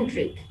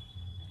পলিসেন্ট্রিক,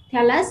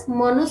 thallus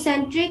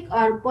monocentric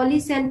or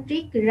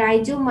পলিসেন্ট্রিক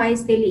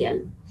রাইজোমাইসেলিয়াল।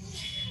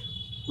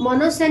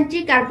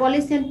 Monocentric আর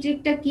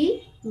পলিসেন্ট্রিকটা কি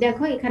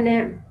দেখো এখানে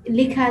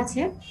লেখা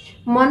আছে।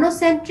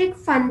 Monocentric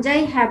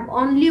fungi have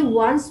only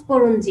one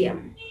স্পোরঞ্জিয়াম,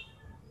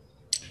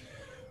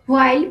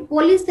 while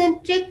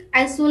polycentric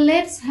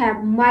isolates have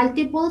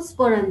multiple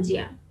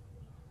sporangia।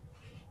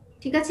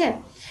 ঠিক আছে,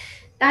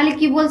 তাহলে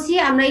কি বলছি,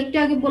 আমরা একটু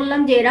আগে বললাম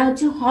যে এরা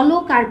হচ্ছে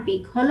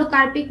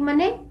হলোকার্পিক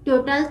মানে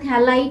টোটাল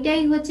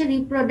থ্যালাইটাই হচ্ছে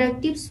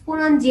রিপ্রোডাক্টিভ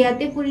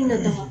স্পোরাঞ্জিয়াতে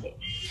পরিণত হবে।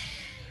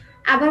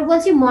 আবার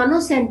বলছি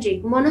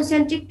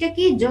মনোসেন্ট্রিকটা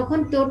কি, যখন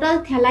টোটাল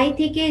থ্যালাই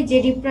থেকে যে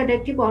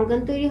রিপ্রোডাক্টিভ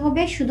অর্গান তৈরি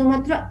হবে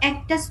শুধুমাত্র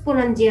একটা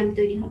স্পোরাঞ্জিয়াম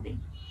তৈরি হবে।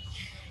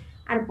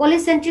 আর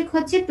পলিসেন্ট্রিক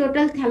হচ্ছে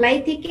টোটাল থ্যালাই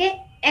থেকে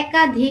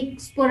একাধিক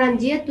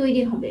স্পোরাঞ্জিয়া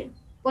তৈরি হবে।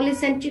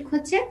 পলিসেন্ট্রিক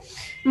হচ্ছে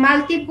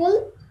মাল্টিপল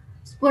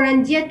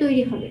স্পোরাঞ্জিয়া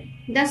তৈরি হবে।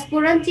 The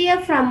sporangia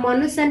from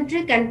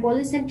monocentric and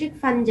polycentric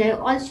fungi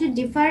also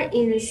differ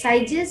in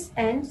sizes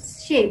and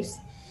shapes।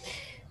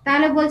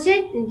 তাহলে বলছে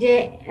যে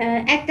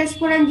একটা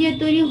স্পোরাঞ্জিয়া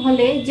তৈরি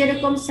হলে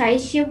যেরকম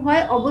সাইজ শেপ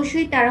হয়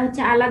অবশ্যই তারা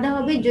হচ্ছে আলাদা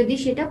হবে যদি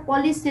সেটা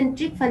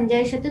পলিসেন্ট্রিক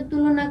ফাঞ্জাইয়ের সাথে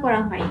তুলনা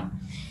করা হয়।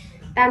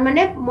 তার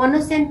মানে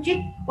মনোসেন্ট্রিক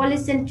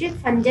পলিসেন্ট্রিক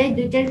ফাঞ্জাই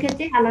দুইটার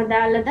ক্ষেত্রে আলাদা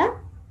আলাদা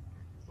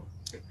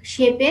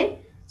শেপের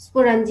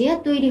স্পোরাঞ্জিয়া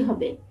তৈরি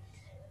হবে।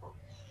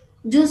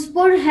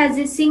 জুস্পোর হ্যাজ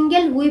এ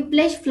সিঙ্গেল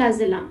হুইপ্লেশ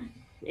ফ্লাজেলাম,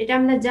 এটা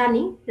আমরা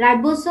জানি।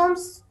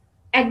 রাইবোসোমস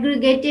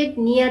অ্যাগ্রিগেটেড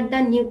নিয়ার দ্য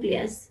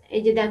নিউক্লিয়াস,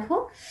 এই যে দেখো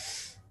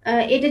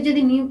এটা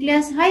যদি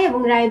নিউক্লিয়াস হয়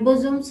এবং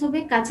রাইবোসোমস হবে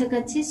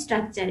কাছাকাছি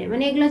স্ট্রাকচারে,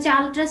 মানে এগুলো হচ্ছে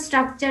আলট্রা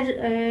স্ট্রাকচার,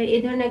 এই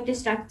ধরনের একটা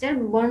স্ট্রাকচার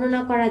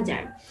বর্ণনা করা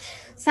যায়।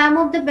 সাম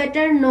of the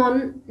better non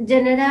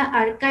genera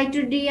R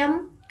কাইট্রিডিয়াম,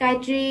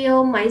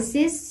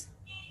 কাইট্রিওমাইসিস,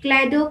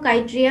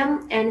 ক্লাইডোকাইট্রিয়াম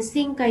and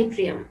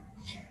Synchytrium.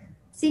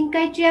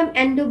 Synchytrium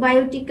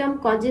endobioticum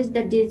causes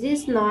the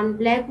disease known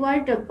black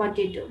wart of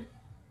potato।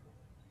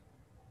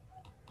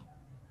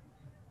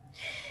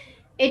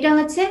 এটা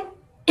হচ্ছে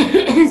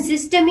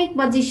systemic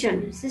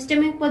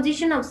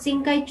position of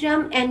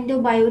Synchytrium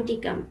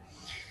endobioticum।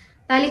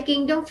 তাহলে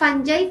কিংডম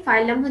ফাঞ্জাই,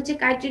 ফাইলাম হচ্ছে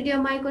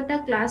কাইট্রিডিওমাইকোটা,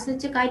 ক্লাস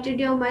হচ্ছে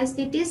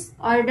কাইট্রিডিওমাইসিটিস,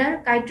 অর্ডার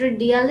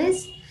কাইট্রিডিয়ালিস,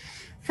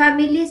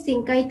 ফ্যামিলি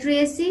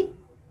সিনকাইট্রিয়েসি।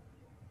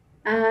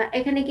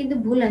 এখানে কিন্তু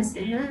ভুল আছে,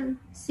 হ্যাঁ,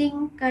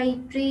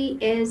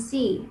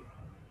 সিনকাইট্রিয়েসি,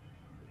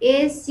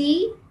 এসি,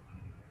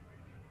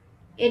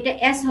 এটা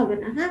এস হবে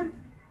না, হ্যাঁ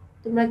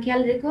তোমরা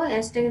খেয়াল রেখো,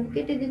 এসটা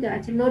কেটে দিতে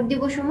আছে, নোট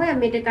দিব সময়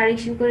আমি এটা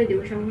কারেকশন করে দিব,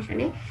 সমস্যা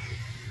নেই।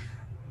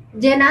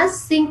 জেনাস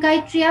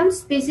সিনকাইট্রিয়াম,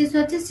 স্পিসিস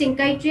হচ্ছে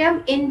সিনকাইট্রিয়াম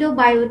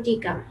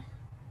এন্ডোবায়োটিকাম।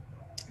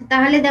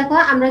 তাহলে দেখো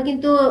আমরা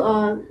কিন্তু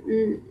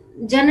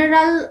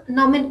জেনারেল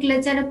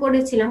নমেনক্লেচারে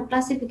পড়েছিলাম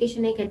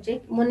ক্লাসিফিকেশনের ক্ষেত্রে,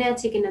 মনে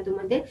আছে কিনা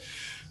তোমাদের?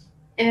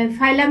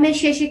 ফাইলামের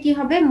শেষে কি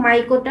হবে?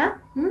 মাইকোটা,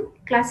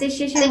 ক্লাসের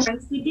শেষে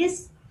মাইসিটিস,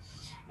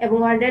 এবং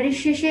অর্ডারের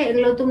শেষে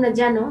এগুলো তোমরা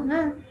জানো,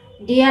 হ্যাঁ,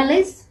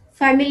 ডিয়ালিস।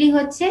 ফ্যামিলি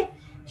হচ্ছে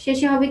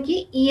শেষে হবে কি?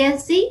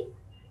 ইএসসি,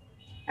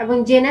 এবং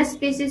জেনাস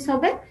স্পিসিস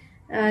হবে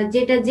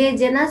যেটা যে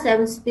জেনাস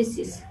এবং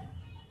স্পিসিস,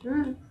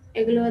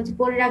 এগুলো হচ্ছে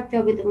পড়ে রাখতে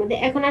হবে তোমাদের।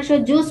 এখন আসো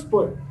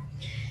জুস্পোর।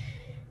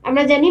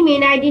 আমরা জানি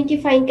মেন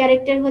আইডেন্টিফাইং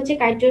ক্যারেক্টার হচ্ছে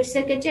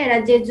কাইটোসের ক্ষেত্রে এরা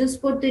যে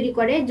জুস্পোর তৈরি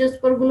করে,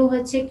 জুস্পোর গুলো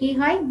হচ্ছে কি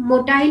হয়?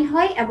 মোটাইল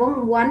হয় এবং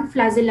ওয়ান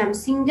ফ্লাজেলাম,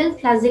 সিঙ্গেল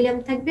ফ্লাজেলাম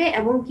থাকবে,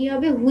 এবং কি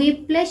হবে?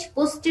 হুইপ্লেশ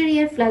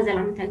পোস্টেরিয়র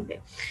ফ্লাজেলাম থাকবে।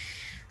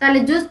 তাহলে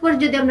জুস্পোর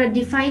যদি আমরা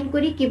ডিফাইন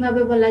করি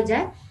কিভাবে বলা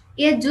যায়?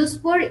 এ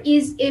zoospore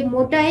is a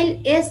motile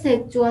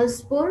asexual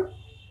spore.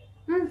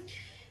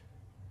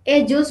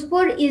 A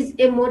zoospore is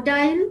a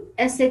motile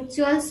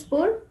asexual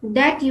spore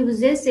that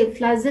uses a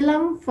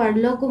flagellum for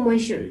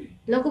locomotion.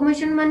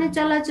 Locomotion মানে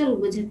চলাচল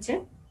বোঝাচ্ছে,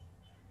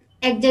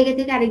 এক জায়গা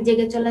থেকে আরেক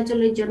জায়গায়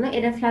চলাচলের জন্য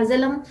এরা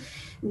ফ্লাজেলাম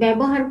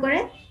ব্যবহার করে,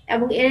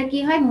 এবং এরা কি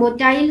হয়?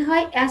 মোটাইল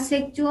হয়,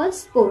 asexual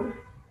spore,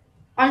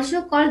 also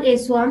called a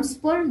swarm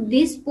spore.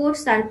 These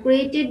spores are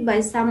created by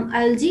some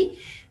algae,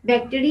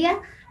 bacteria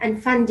and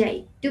fungi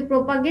to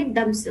propagate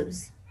themselves.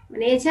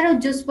 মানে এছাড়াও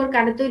জুস্পোর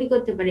কারা তৈরি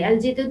করতে পারে?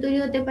 অ্যালজিতেও তৈরি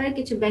হতে পারে,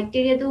 কিছু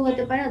ব্যাকটেরিয়াতেও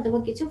হতে পারে, অথবা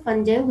কিছু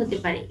ফাঞ্জাইও হতে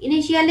পারে।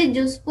 ইনিশিয়ালি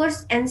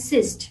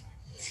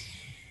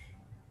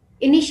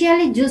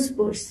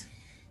জুস্পোর্স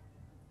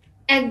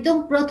একদম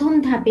প্রথম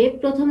ধাপে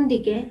প্রথম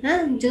দিকে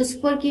হ্যাঁ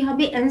জোস্পোর কি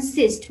হবে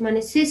এনসিস্ট মানে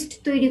সিস্ট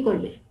তৈরি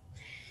করবে,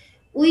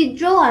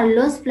 উইথড্র আর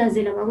লস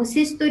ফ্লাজেলাম, এবং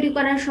সিস্ট তৈরি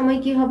করার সময়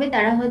কি হবে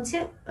তারা হচ্ছে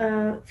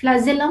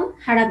ফ্লাজেলাম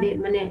হারাবে,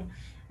 মানে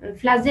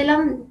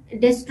ফ্লাজেলাম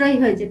ডেস্ট্রয়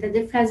হয়ে যায়,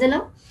 তাদের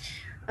ফ্লাজেলাম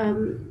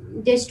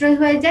ডেস্ট্রয়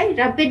হয়ে যায়,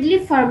 র্যাপিডলি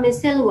ফর্ম এ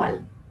সেল ওয়াল,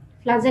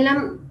 ফ্লাজেলাম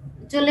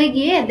চলে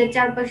গিয়ে এদের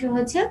চারপাশে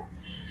হচ্ছে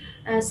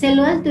সেল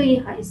ওয়াল তৈরি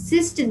হয়।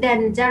 Cyst then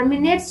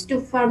জার্মিনেটস to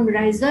form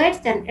রাইজয়েডস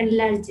and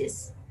এনলার্জেস,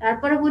 তার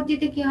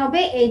পরবর্তীতে কি হবে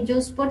এই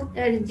জোস্পোর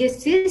যে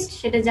সিস্ট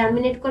সেটা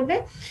জার্মিনেট করবে,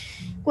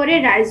 করে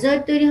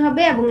রাইজয়েড তৈরি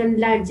হবে এবং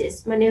এনলার্জেস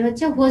মানে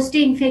হচ্ছে হোস্ট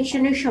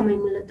ইনফেকশনের সময়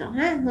মূলত,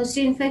 হ্যাঁ হোস্ট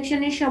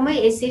ইনফেকশনের সময়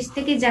এই সিস্ট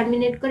থেকে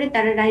জার্মিনেট করে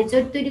তারা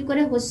রাইজয়েড তৈরি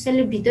করে হোস্ট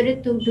সেলের ভিতরে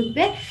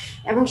ঢুকবে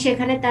এবং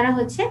সেখানে তারা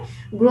হচ্ছে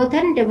গ্রোথ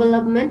এন্ড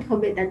ডেভেলপমেন্ট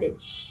হবে তাদের।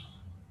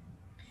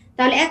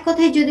 তাহলে এক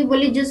কথায় যদি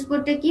বলি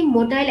জোস্পোরটা কি,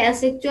 মোটাইল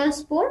অ্যাসেক্সুয়াল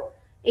স্পোর,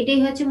 এটাই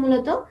হচ্ছে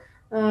মূলত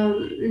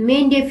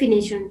main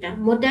ডেফিনেশনটা।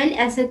 Motile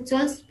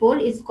asexual spore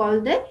is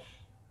called the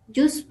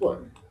zoospore.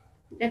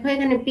 দেখো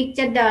এখানে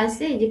পিকচার দেওয়া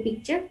আছে, এই যে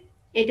পিকচার,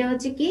 এটা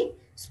হচ্ছে কি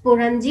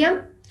স্পোরাঞ্জিয়াম,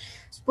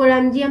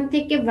 স্পোরাঞ্জিয়াম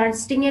থেকে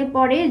বার্স্টিং এর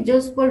পরে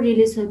জোস্পোর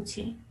রিলিজ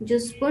হচ্ছে,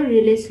 জোস্পোর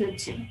রিলিজ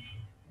হচ্ছে,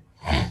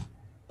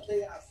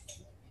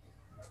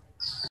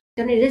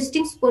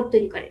 রেস্টিং স্পোর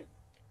তৈরি করে,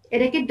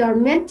 এটাকে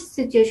ডরমেন্ট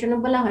সিচুয়েশনও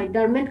বলা হয়,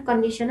 ডরমেন্ট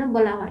কন্ডিশনও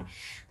বলা হয়।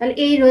 তাহলে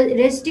এই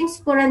রেস্টিং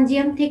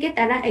স্পোরাঞ্জিয়াম থেকে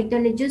তারা এক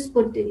ধরনের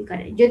জুস্পোর তৈরি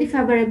করে যদি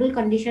ফেভারেবল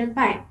কন্ডিশন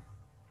পায়।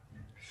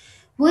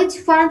 which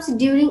forms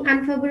during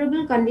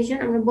unfavorable condition,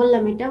 আমরা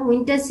বললাম এটা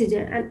winter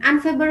season, and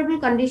unfavorable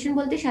condition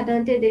বলতে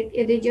সাধারণত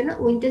এদের জন্য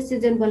উইন্টার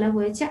সিজন বলা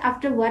হয়েছে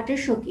আফটার ওয়াটার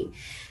শকিং।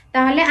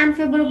 তাহলে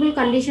আনফেভারেবল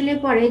কন্ডিশনের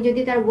পরে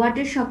যদি তার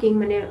ওয়াটার শকিং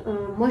মানে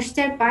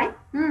ময়েশ্চার পায়,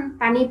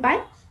 পানি পায়,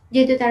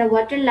 যেহেতু তারা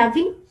ওয়াটার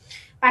লাভিং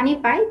পানি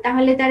পায়,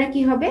 তাহলে তারা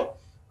কি হবে,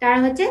 তারা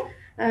হচ্ছে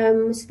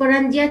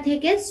স্পোরাঞ্জিয়া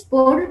থেকে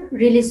স্পোর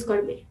রিলিজ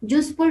করবে,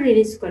 জুস্পোর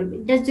রিলিজ করবে।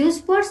 The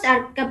জুস্পোর্স R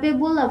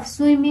capable of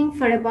swimming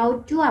for about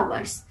 2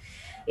 hours,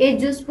 এই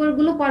জুস্পোর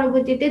গুলো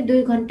পরবর্তীতে 2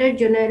 ঘন্টার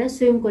জন্য এরা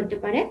সুইম করতে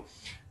পারে।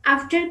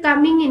 After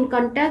coming in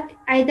contact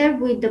either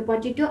with the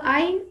potato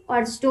I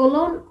or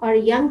stolon or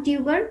young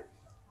tuber,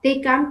 they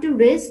come to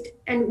rest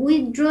and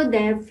withdraw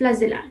there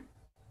flagella.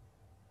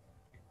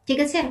 ঠিক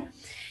আছে,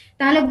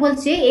 তাহলে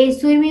বলছে এই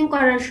সুইমিং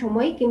করার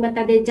সময় কিংবা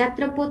তাদের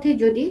যাত্রাপথে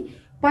যদি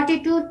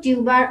পটেটো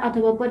টিউবার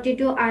অথবা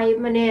পটেটো আই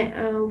মানে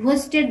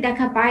হোস্টের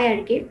দেখা পায় আর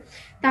কি,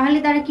 তাহলে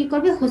তারা কি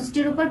করবে,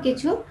 হোস্টের উপর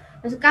কিছু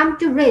come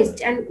to rest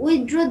and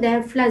withdraw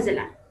there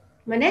flagella,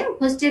 মানে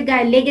হোস্টের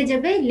গায়ে লেগে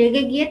যাবে,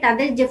 লেগে গিয়ে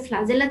তাদের যে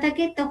ফ্লাজেলা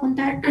থাকে তখন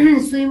তার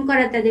সুইম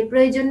করা তাদের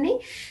প্রয়োজন নেই,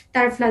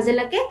 তার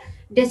ফ্লাজেলাকে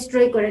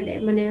ডিস্ট্রয় করে দেয়,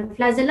 মানে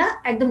ফ্লাজেলা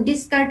একদম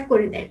ডিসকার্ড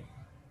করে দেয়।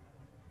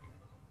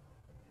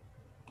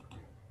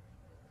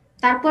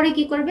 তারপরে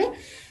কি করবে,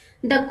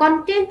 the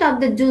content of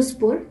the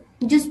zoospore,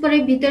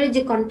 জুস্পোরের ভিতরে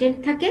যে কন্টেন্ট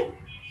থাকে,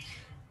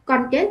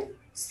 content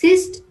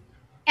cyst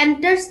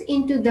enters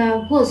into the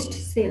host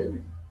cell.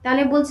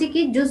 তাহলে বলছি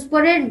কি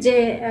জুস্পোরের যে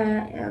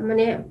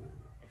মানে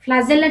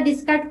ফ্লাজেলা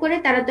ডিসকার্ড করে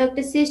তারা তো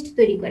একটা সিস্ট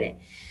তৈরি করে,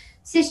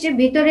 সিস্টের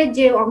ভিতরে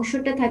যে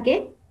অংশটা থাকে,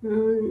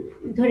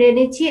 ধরে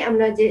নিচ্ছি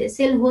আমরা যে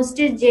সেল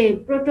হোস্টের যে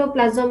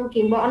প্রোটোপ্লাজম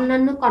কিংবা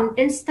অন্যান্য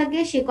কন্টেন্টস থাকে,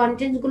 সেই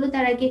কন্টেন্টস গুলো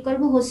তারা কি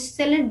করবে, হোস্ট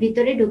সেলের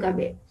ভিতরে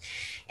ঢুকাবে।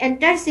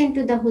 enters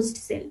into the host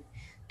cell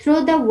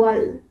through the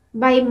wall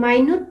by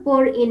minute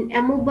pore in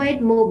amoeboid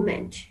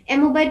movement,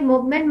 amoeboid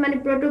movement মানে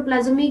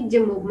প্রোটোপ্লাজমিক যে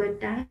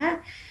মুভমেন্টটা, হ্যাঁ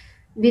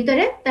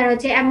ভিতরে তারা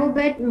হচ্ছে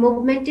amoeboid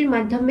মুভমেন্টের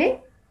মাধ্যমে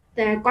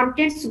তার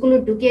কন্টেন্টস গুলো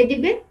ঢুকিয়ে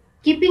দিবে,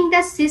 keeping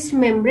the cyst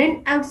membrane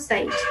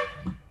outside,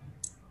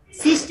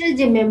 সিস্টের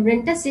যে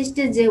মেমব্রেনটা,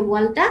 সিস্টের যে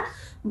ওয়ালটা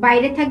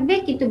বাইরে থাকবে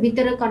কিন্তু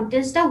ভিতরে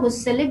কন্টেন্টসটা হোস্ট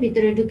সেলের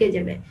ভিতরে ঢুকে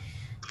যাবে।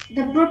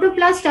 The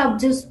protoplast of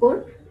zoospore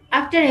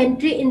after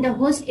entry in the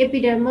host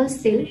epidermal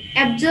cell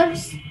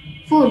absorbs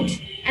food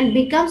and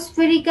becomes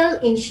spherical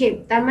in shape,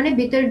 তার মানে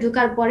ভিতরে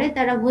ঢোকার পরে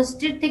তারা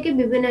হোস্টের থেকে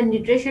বিভিন্ন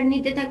নিউট্রিশন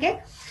নিতে থাকে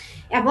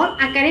এবং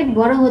আকারে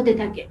বড় হতে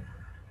থাকে,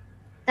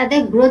 তাদের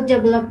গ্রোথ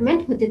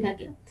ডেভেলপমেন্ট হতে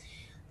থাকে।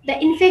 The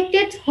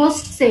infected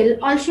host cell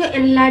also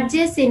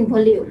enlarges in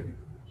volume.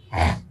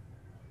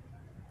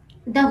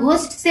 The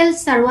host cell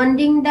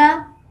surrounding the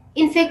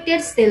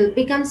infected cell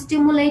becomes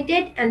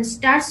stimulated and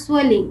starts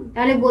swelling.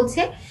 তাহলে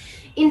বলছে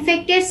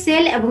ইনফেক্টেড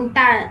সেল এবং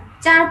তার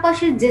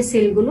চারপাশের যে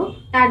সেলগুলো,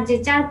 তার যে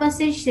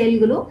চারপাশের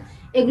সেলগুলো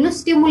এগুলো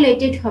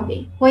স্টিমুলেটেড হবে,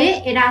 হয়ে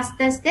এরা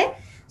আস্তে আস্তে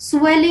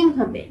সোয়েলিং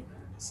হবে,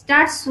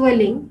 স্টার্ট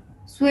সোয়েলিং,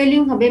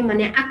 সোয়েলিং হবে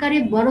মানে আকারে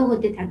বড়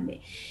হতে থাকবে।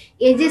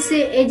 এই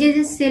যে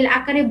সেল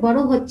আকারে বড়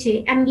হচ্ছে,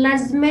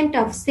 enlargement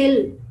of sell,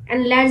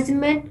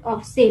 enlargement of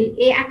sell,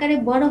 এই আকারে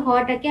বড়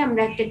হওয়াটাকে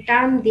আমরা একটা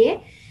টার্ম দিয়ে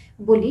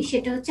বলি,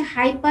 সেটা হচ্ছে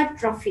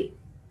হাইপারট্রফি।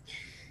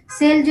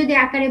 সেল যদি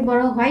আকারে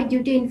বড় হয়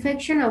due to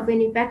infection of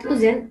any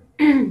pathogen,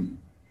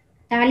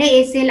 তাহলে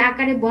এই সেল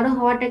আকারে বড়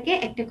হওয়াটাকে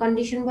একটা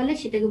কন্ডিশন বলে,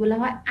 সেটাকে বলা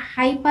হয়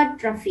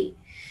hypertrophy,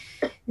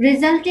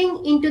 রিজাল্টিং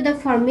into the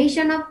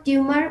formation of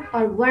tumour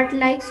or wart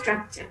like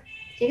structure.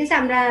 ঠিক আছে,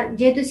 আমরা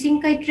যেহেতু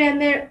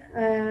সিনকাইট্রিয়ামের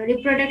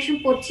রিপ্রোডাকশন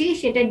পড়ছি,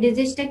 সেটা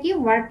ডিজিজটা কি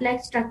wart like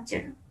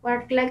structure,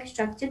 wart like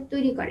structure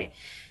তৈরি করে।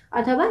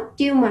 অথবা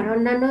টিউমার,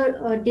 অন্যান্য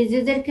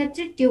ডিজিজের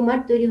ক্ষেত্রে টিউমার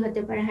তৈরি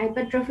হতে পারে,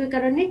 হাইপারট্রফির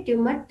কারণে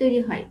টিউমার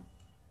তৈরি হয়।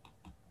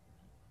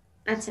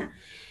 আচ্ছা,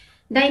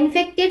 the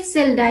infected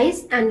cell dies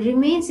and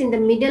remains in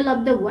the middle of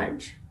the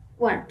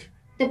word.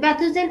 The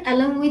pathogen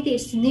along with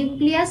its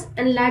nucleus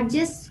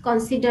enlarges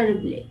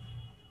considerably.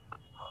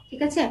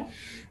 ঠিক আছে,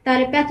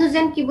 তাহলে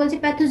প্যাথোজেন কি বলছে,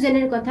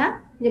 প্যাথোজেনের কথা,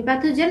 যে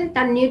প্যাথোজেন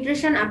তার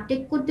নিউট্রিশন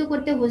আপটেক করতে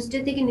করতে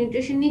হোস্টের থেকে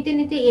নিউট্রিশন নিতে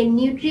নিতে এর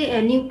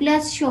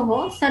নিউক্লিয়াস সহ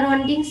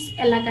সারাউন্ডিংস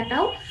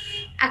এলাকাটাও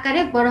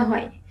আকারে বড়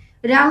হয়,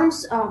 রাউন্ডস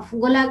অফ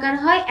গোলাকার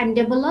হয়, and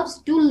develops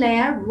two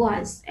layer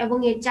Waals, এবং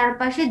এর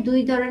চারপাশে দুই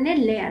ধরনের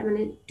লেয়ার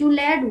মানে টু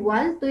লেয়ার্ড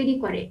ওয়াল তৈরি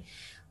করে,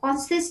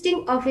 consisting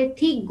of A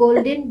thick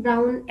golden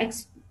brown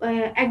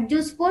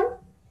এক্সোস্পোর,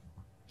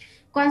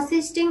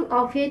 consisting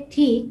of A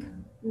thick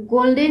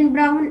golden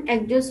brown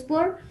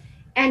এক্সোস্পোর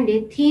and A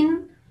thin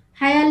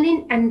hyaline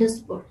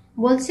endospore.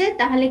 বলছে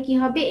তাহলে কি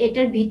হবে,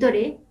 এটার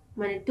ভিতরে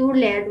মানে টু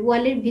লেয়ার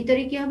ওয়ালের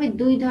ভিতরে কি হবে,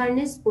 দুই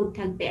ধরনের স্পোর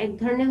থাকবে, এক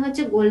ধরনের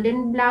হচ্ছে গোল্ডেন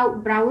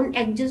ব্রাউন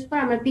এক্সোস্পোর,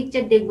 আমরা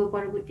পিকচার দেখবো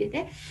পরবর্তীতে,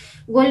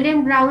 গোল্ডেন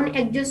ব্রাউন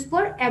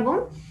এক্সোস্পোর এবং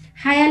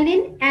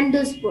hyaline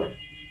endospore.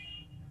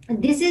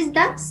 This is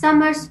the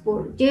summer spore,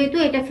 যেহেতু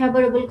এটা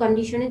ফেভারেবল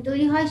কন্ডিশনে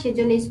তৈরি হয়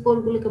সেজন্য স্পোর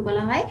গুলোকে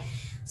বলা হয়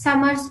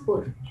summer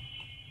spore.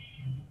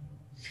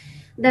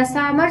 The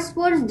summer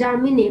spore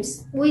germinates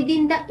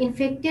within the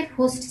infected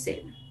host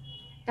cell.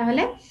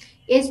 তাহলে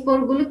এই স্পোর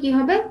গুলো কি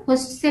হবে,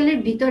 হোস্ট সেলের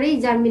ভিতরেই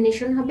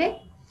জার্মিনেশন হবে।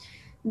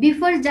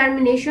 Before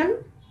germination,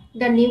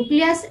 the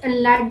nucleus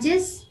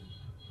enlarges.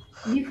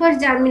 Before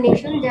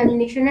germination,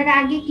 germinationের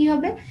আগে কি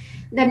হবে,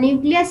 the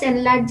nucleus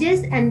enlarges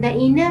and the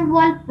inner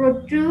wall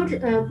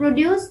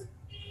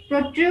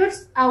protrudes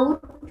out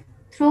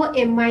through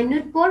a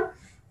minute pore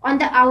on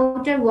the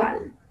outer wall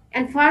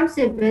and forms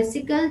a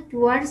vesicle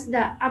towards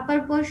the upper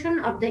portion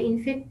of the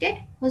infected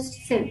host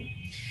cell.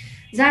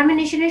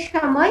 জার্মিনেশনের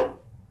সময়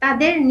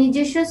তাদের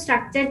নিজস্ব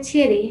structure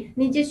ছেড়ে,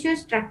 নিজস্ব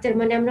structure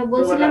মানে আমরা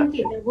বলছিলাম কি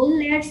double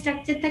layer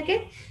structure থাকে,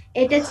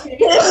 এটা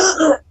ছেড়ে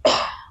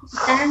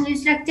তারা নিউ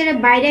স্ট্রাকচারের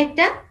বাইরে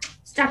একটা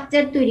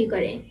স্ট্রাকচার তৈরি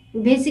করে,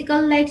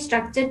 ভেসিকল লাইক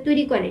স্ট্রাকচার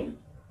তৈরি করে,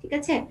 ঠিক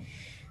আছে।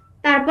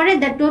 তারপরে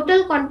the total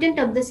content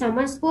of the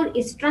summer spore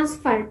is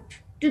transferred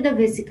to the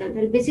vesicle.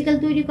 Vesicle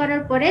তৈরি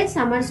করার পরে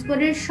সামার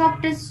স্পোরের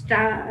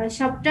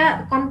সবটা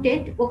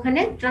কন্টেন্ট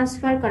ওখানে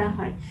ট্রান্সফার করা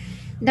হয়।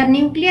 The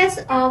nucleus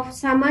of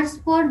summer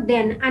spore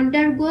then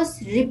undergoes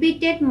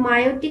repeated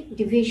meiotic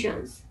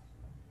divisions.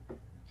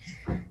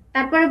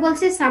 তারপরে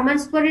বলছে সামার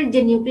স্পোরের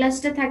যে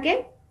নিউক্লিয়াসটা থাকে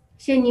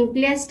সেই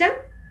নিউক্লিয়াসটা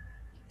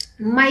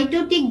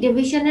মাইটোটিক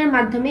ডিভিশনের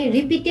মাধ্যমে,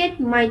 রিপিটেড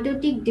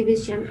মাইটোটিক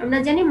ডিভিশন, আমরা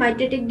জানি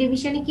মাইটোটিক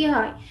ডিভিশনে কি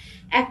হয়,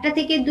 একটা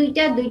থেকে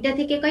দুইটা, দুইটা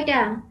থেকে কয়টা,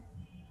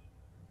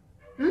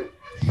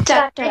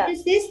 চারটা।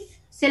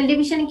 সেল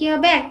ডিভিশন কি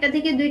হবে, একটা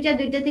থেকে দুইটা,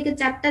 দুইটা থেকে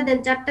চারটা, দেন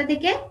চারটা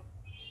থেকে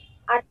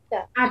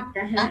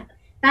আটটা। হ্যাঁ,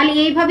 তাহলে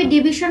এইভাবে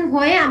ডিভিশন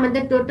হয়ে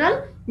আমাদের টোটাল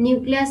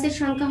নিউক্লিয়াসের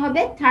সংখ্যা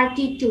হবে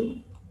 32।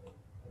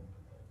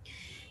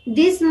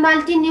 This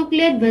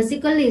multinucleate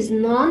vesicle is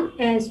known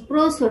as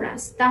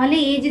prosorus. তাহলে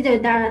এই যে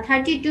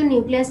 32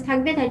 নিউক্লিয়াস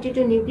থাকবে,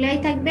 32 নিউক্লিয়াই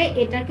থাকবে,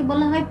 এটাকে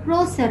বলা হয়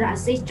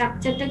প্রোসেরাস, এই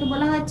স্ট্রাকচারটাকে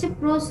বলা হচ্ছে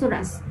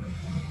প্রোসোরাস।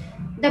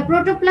 The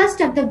protoplast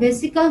of the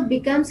vesicle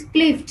becomes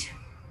cleft,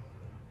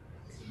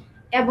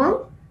 এবং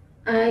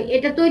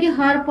এটা তৈরি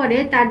হওয়ার পরে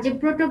তার যে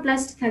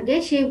প্রোটোপ্লাস্ট থাকে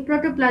সেই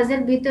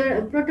প্রোটোপ্লাজের ভিতর,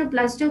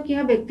 প্রোটোপ্লাস্টও কি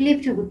হবে,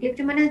 ক্লিফট হবে। ক্লিফট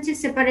মানে হচ্ছে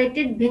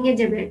সেপারেটেড, ভেঙে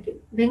যাবে আর কি,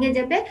 ভেঙে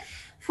যাবে।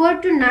 4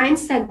 to 9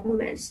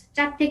 সেগমেন্টস,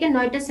 4 থেকে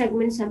 9টা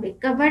সেগমেন্টস হবে,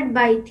 কভার্ড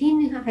বাই থিন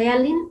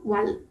হায়ালিন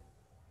ওয়াল,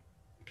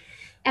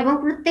 এবং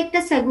প্রত্যেকটা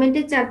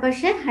সেগমেন্টের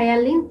চারপাশে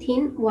হায়ালিন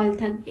থিন ওয়াল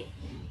থাকবে।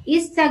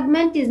 Each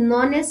segment is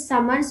known as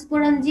summer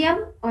sporangium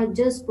or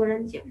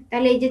zoosporangium.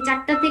 তাহলে এই যে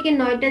 4টা থেকে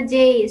 9টা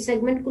যে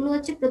সেগমেন্ট গুলো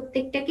হচ্ছে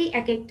প্রত্যেকটাকেই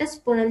এক একটা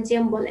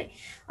স্পোরাঞ্জিয়াম বলে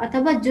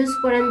অথবা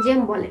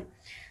জুস্পোরাঞ্জিয়াম বলে।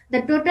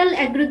 The total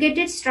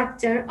aggregated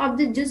structure of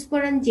the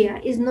zoosporangia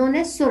is known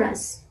as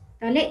sorus.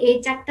 তাহলে এই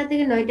 4টা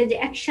থেকে 9টা যে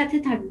একসাথে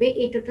থাকবে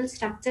এই টোটাল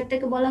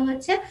স্ট্রাকচারটাকে বলা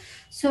হচ্ছে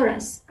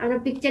সোরাস। আমরা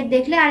পিকচার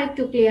দেখলে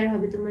আরেকটু ক্লিয়ার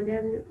হবে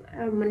তোমাদের,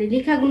 মানে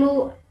লেখাগুলো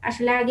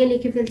আসলে আগে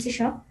লিখে ফেলছি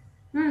সব,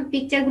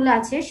 পিকচার গুলো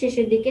আছে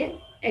শেষের দিকে,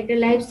 একটা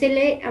লাইফ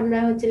সেলে আমরা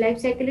হচ্ছে লাইফ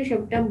সাইকেলে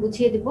সবটা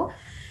বুঝিয়ে দেব।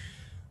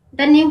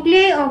 The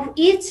nuclei of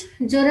each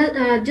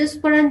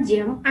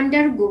zoosporangium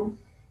undergo,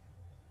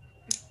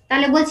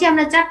 তাহলে বলছি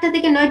আমরা 4টা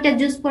থেকে 9টা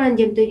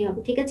জুস্পোরাঞ্জিয়াম তৈরি হবে,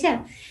 ঠিক আছে,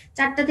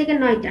 4টা থেকে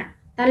 9টা।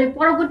 তাহলে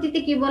পরবর্তীতে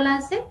কি বলা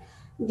আছে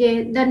যে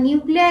the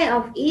nuclei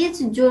of each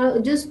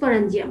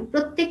zoosporangium,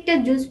 প্রত্যেকটা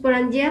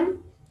জুস্পোরাঞ্জিয়াম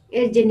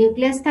এর যে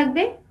নিউক্লিয়াস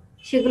থাকবে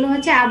সেগুলো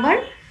হচ্ছে আবার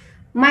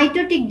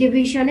মাইটোটিক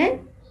ডিভিশনে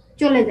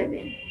চলে যাবে,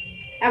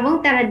 এবং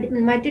তারা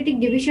মাইটোটিক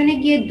ডিভিশনে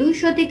গিয়ে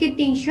 200 থেকে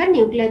 300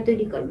 নিউক্লিয়াস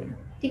তৈরি করবে,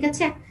 ঠিক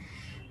আছে,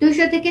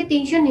 200 থেকে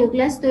 300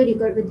 নিউক্লিয়াস তৈরি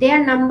করবে। Their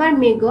number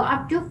may go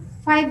up to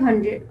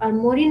 500 or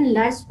more in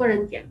large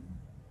sporangium,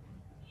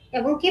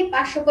 এবং কি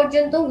 500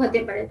 পর্যন্তও হতে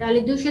পারে। তাহলে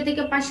 200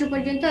 থেকে 500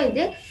 পর্যন্ত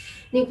এদের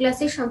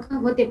নিউক্লিয়াসের সংখ্যা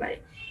হতে পারে।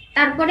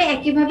 তারপরে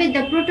একইভাবে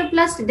the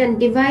protoplast then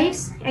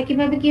divides,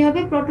 একইভাবে কি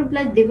হবে,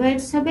 protoplast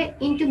divides হবে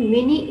into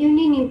many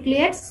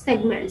uninucleate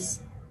segments,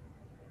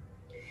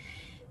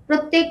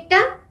 প্রত্যেকটা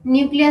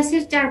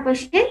নিউক্লিয়াসের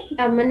চারপাশে,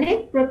 তার মানে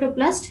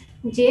প্রোটোপ্লাস্ট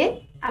যে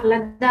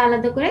আলাদা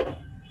আলাদা করে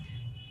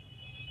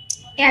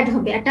অ্যাড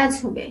হবে, অ্যাটাচ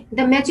হবে।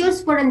 দ্য ম্যাচিওর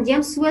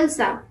স্পোরেঞ্জিয়াম সোয়েলস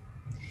আপ,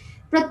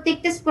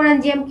 প্রত্যেকটা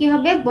স্পোরেঞ্জিয়াম কি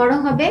হবে, বড়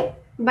হবে,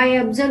 by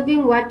absorbing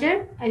water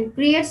and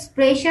creates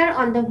pressure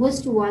on the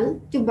host wall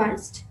two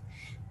burst.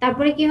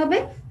 তারপরে কি হবে,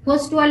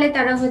 হোস্ট ওয়ালে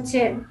তারা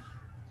হচ্ছে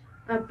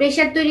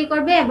প্রেসার তৈরি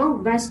করবে এবং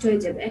বার্স্ট হয়ে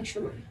যাবে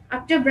একসময়।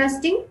 After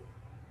bursting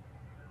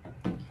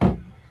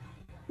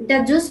the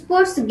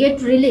zoospores get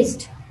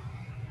released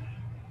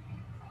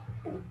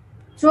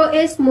through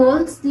a small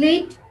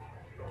slit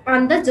on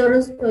the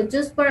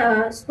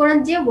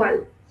sporangia wall.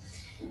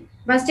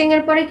 Busting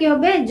এর পরে কি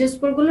হবে,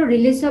 জুস্পোর গুলো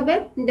রিলিজ হবে।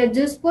 the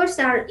zoospores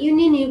are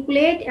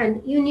uninucleate and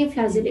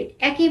uniflagellate,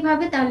 একই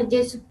ভাবে তাহলে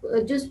যে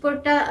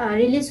জুস্পোরটা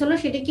রিলিজ হলো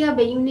সেটা কি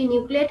হবে,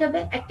 ইউনিনিউক্লিয়েট হবে,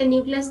 একটা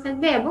নিউক্লিয়াস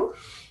থাকবে, এবং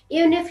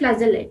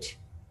ইউনিফ্লাজেলেট,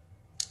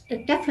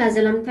 একটা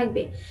ফ্লাজেলাম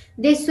থাকবে।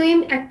 they swim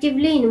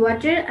actively in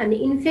water and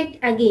infect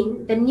again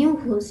the new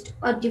host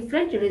or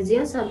different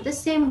regions of the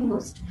same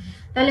host.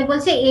 তাহলে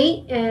বলছে এই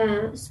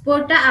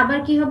স্পোরটা আবার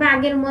কি হবে,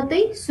 আগের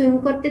মতোই সুইম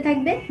করতে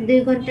থাকবে 2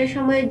 ঘন্টা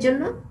সময়ের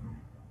জন্য।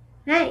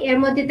 হ্যাঁ, এর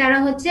মধ্যে তারা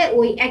হচ্ছে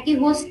ওই একই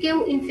হোস্টকেও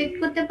ইনফেক্ট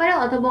করতে পারে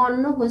অথবা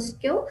অন্য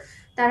হোস্টকেও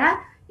তারা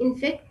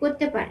ইনফেক্ট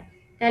করতে পারে।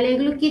 তাহলে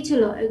এগুলো কি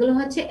ছিল, এগুলো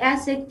হচ্ছে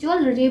asexual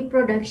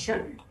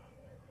reproduction.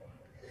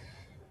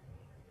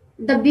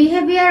 The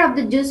behavior of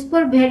the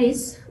zoospore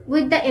varies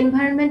with the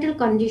environmental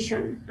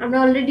condition. আমরা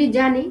already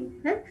জানি,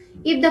 হ্যাঁ,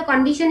 if the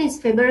condition is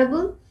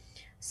favorable,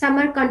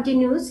 summer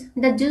continues,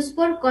 the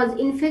zoospore cause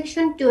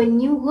infection to a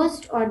new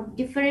host or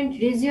different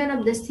region of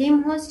the same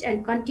host and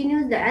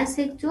continues the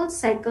asexual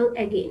cycle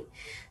again.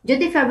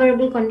 যদি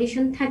favorable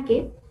condition থাকে,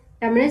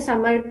 তার মানে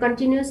summer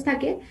continuous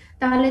থাকে,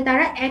 তাহলে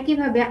তারা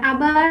একইভাবে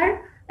আবার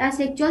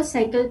asexual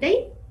cycleটাই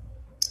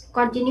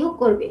continue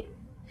করবে।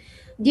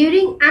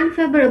 ডিউরিং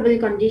আনফেভারেবল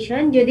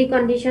কন্ডিশন, যদি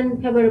কন্ডিশন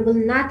ফেভারেবল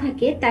না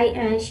থাকে, তাই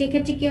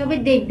সেক্ষেত্রে কি হবে,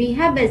 দে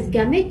behave as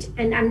gamete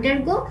and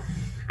undergo,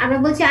 আমরা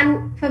বলছি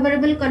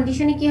আনফেভারেবল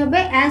কন্ডিশনে কি হবে,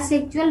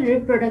 অ্যাসেক্সুয়াল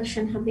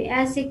রিপ্রোডাকশন হবে,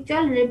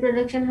 অ্যাসেক্সুয়াল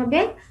রিপ্রোডাকশন হবে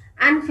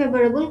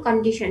আনফেভারেবল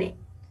কন্ডিশনে।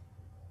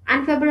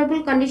 আনফেভারেবল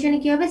কন্ডিশনে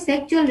কি হবে,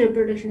 সেক্সুয়াল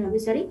রিপ্রোডাকশন হবে,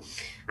 সরি,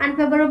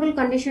 আনফেভারেবল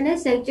কন্ডিশনে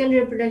সেক্সুয়াল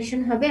রিপ্রোডাকশন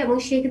হবে, এবং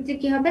সেক্ষেত্রে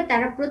কি হবে,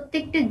 তারা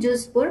প্রত্যেকটা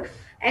জুস্পোর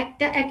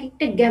একটা এক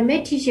একটা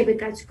গ্যামেট হিসেবে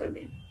কাজ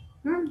করবে।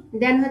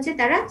 দেন হচ্ছে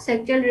তারা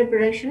সেক্সুয়াল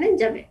রিপ্রোডাকশনে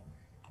যাবে।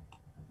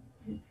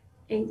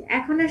 এই যে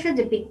এখন আসে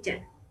যে পিকচার,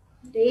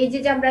 তো এই যে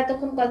আমরা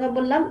এতক্ষণ কথা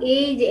বললাম,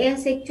 এই যে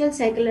সেক্সুয়াল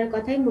সাইকেলের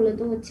কথাই মূলত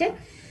হচ্ছে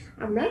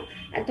আমরা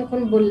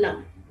এতক্ষণ বললাম।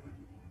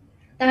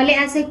 তাহলে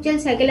অ্যাসেক্সুয়াল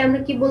সাইকেলে আমরা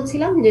কি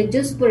বলছিলাম, যে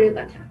জুস্পোরের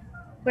কথা।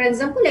 ফর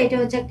এক্সাম্পল, এটা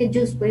হচ্ছে একটা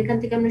জুস্পোর, এখান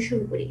থেকে আমরা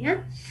শুরু করি। হ্যাঁ,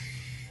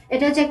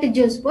 এটা হচ্ছে একটা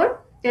জুস্পোর।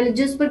 তাহলে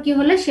জুস্পোর কি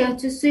হলো, সে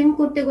হচ্ছে সুইম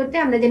করতে করতে,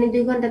 আমরা জানি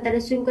 2 ঘন্টা তারা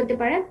সুইম করতে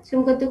পারে,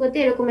 সুইম করতে করতে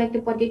এরকম একটা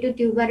পটেটো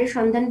টিউবারের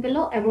সন্ধান পেল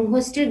এবং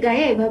হোস্টের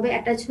গায়ে এভাবে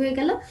অ্যাটাচ হয়ে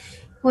গেল।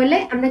 হলে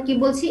আমরা কি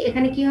বলছি,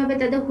 এখানে কি হবে,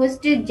 তাদের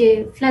হোস্টের যে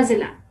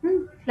ফ্লাজেলা,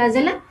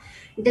 ফ্লাজেলা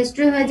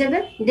ডেস্ট্রয় হয়ে যাবে,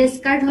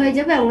 ডিসকার্ড হয়ে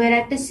যাবে, এবং এর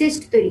একটা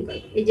সিস্ট তৈরি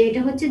করে। এই যে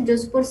এটা হচ্ছে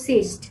জুস্পোর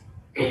সিস্ট,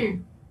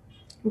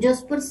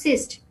 জুস্পোর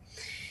সিস্ট।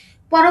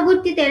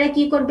 পরবর্তীতে এরা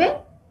কি করবে,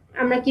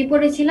 আমরা কি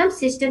পড়েছিলাম,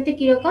 সিস্টেমটা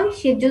কিরকম,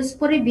 সে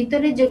জুস্পোরের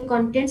ভিতরে যে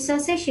কন্টেন্টস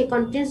আছে, সেই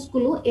কন্টেন্টস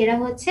গুলো এরা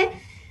হচ্ছে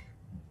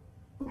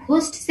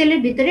হোস্ট সেলের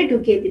ভিতরে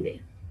ঢুকিয়ে দিবে,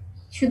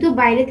 শুধু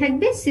বাইরে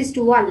থাকবে সিস্ট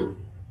ওয়াল।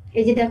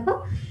 এই যে দেখো,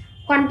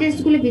 কন্টেন্টস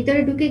গুলো ভিতরে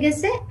ঢুকে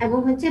গেছে এবং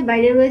হচ্ছে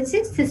বাইরে রয়েছে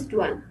সিস্ট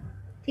ওয়াল।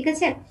 ঠিক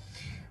আছে,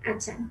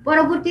 আচ্ছা,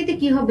 পরবর্তীতে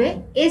কি হবে,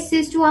 এই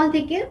সিস্ট ওয়াল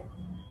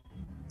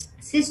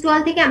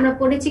থেকে আমরা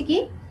পড়েছি কি,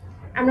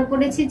 আমরা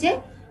পড়েছি যে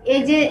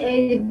এই যে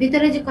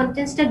ভিতরে যে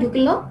কন্টেন্টসটা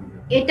ঢুকলো,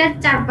 এটার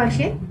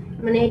চারপাশে,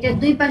 মানে এটার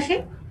 2 পাশে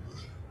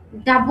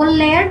ডাবল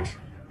লেয়ার্ড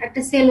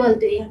একটা সেল ওয়াল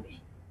তৈরি হবে,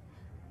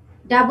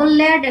 ডাবল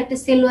লেয়ার্ড একটা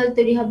সেল ওয়াল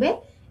তৈরি হবে,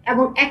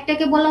 এবং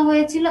একটাকে বলা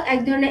হয়েছিল এক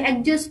ধরনের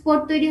একজোস্পোর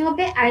তৈরি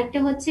হবে, আরেকটা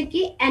হচ্ছে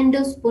কি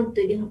এন্ডোস্পোর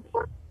তৈরি হবে।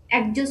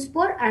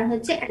 একজোস্পোর আর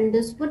হচ্ছে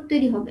এন্ডোস্পোর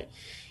তৈরি হবে।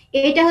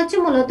 এটা হচ্ছে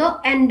মূলত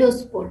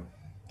এন্ডোস্পোর,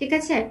 ঠিক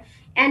আছে,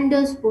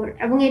 এন্ডোস্পোর,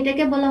 এবং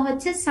এটাকে বলা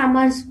হচ্ছে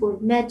summer spore,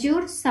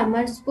 mature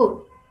summer spore.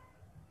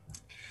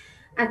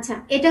 আচ্ছা,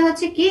 এটা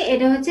হচ্ছে কি,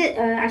 এটা হচ্ছে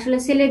আসলে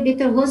সেলের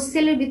ভিতর, হোস্ট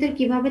সেলের ভিতর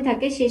কিভাবে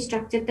থাকে সেই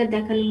স্ট্রাকচারটা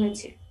দেখানো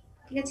হয়েছে।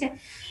 ঠিক আছে,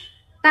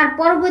 তার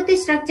পরবর্তী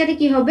স্ট্রাকচারে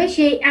কি হবে,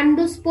 সেই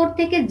অ্যান্ডোস্পোর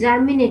থেকে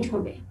জার্মিনেট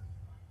হবে,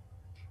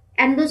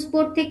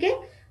 অ্যান্ডোস্পোর থেকে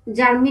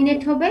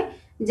জার্মিনেট হবে,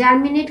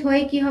 জার্মিনেট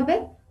হয়ে কি হবে,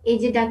 এই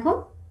যে দেখো,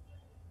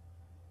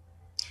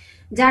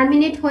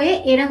 জার্মিনেট হয়ে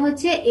এরা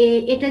হচ্ছে,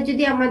 এটা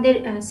যদি আমাদের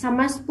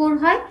সামার স্পোর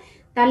হয়,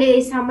 তাহলে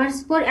এই সামার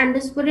স্পোর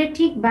অ্যান্ডোস্পোরের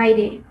ঠিক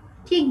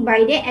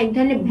বাইরে এক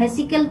ধরনের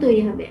ভ্যাসিকেল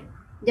তৈরি হবে,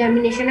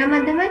 জার্মিনেশনের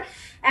মাধ্যমে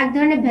এক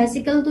ধরনের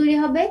ভ্যাসিকেল তৈরি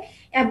হবে,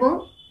 এবং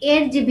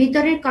এর যে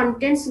ভিতরের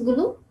কন্টেন্টস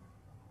গুলো,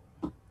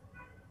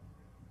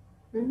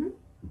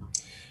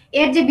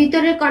 এর যে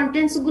ভিতরের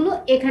কন্টেন্টস গুলো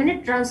এখানে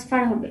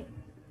ট্রান্সফার হবে।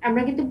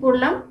 আমরা কিন্তু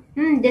পড়লাম,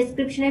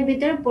 ডেসক্রিপশনের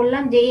ভিতরে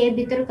পড়লাম যে এর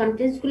ভিতরের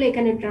কন্টেন্টস গুলো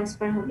এখানে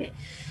ট্রান্সফার হবে।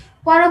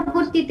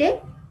 পরবর্তীতে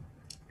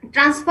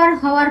ট্রান্সফার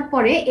হওয়ার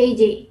পরে এই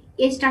যে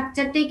এই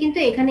স্ট্রাকচারটাই কিন্তু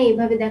এখানে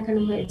এইভাবে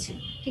দেখানো হয়েছে।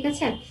 ঠিক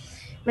আছে,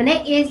 মানে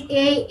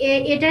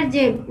এটার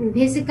যে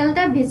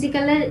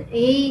ভেসিকলের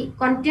এই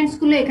কন্টেন্টস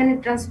গুলো এখানে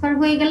ট্রান্সফার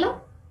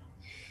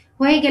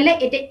হয়ে গেলে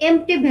এটা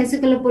এমটি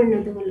ভেসিকলে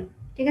পরিণত হলো।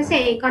 ঠিক আছে,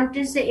 এই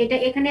কন্টেন্টস এটা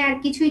এখানে আর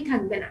কিছুই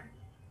থাকবে না।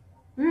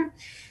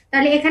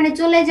 তাহলে এখানে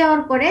চলে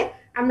যাওয়ার পরে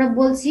আমরা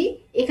বলছি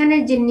এখানে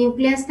যে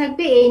নিউক্লিয়াস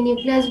থাকবে এই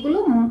নিউক্লিয়াস গুলো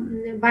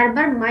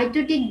বারবার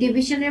মাইটোটিক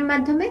ডিভিশনের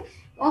মাধ্যমে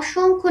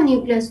অসংখ্য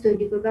নিউক্লিয়াস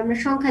তৈরি করবে। আমরা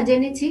সংখ্যা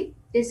জেনেছি,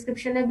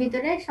 ডেসক্রিপশনের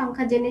ভিতরে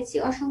সংখ্যা জেনেছি,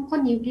 অসংখ্য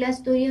নিউক্লিয়াস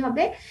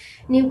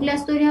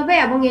তৈরি হবে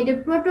এবং এটা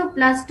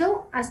প্রোটোপ্লাস্টও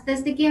আস্তে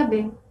আস্তে কি হবে,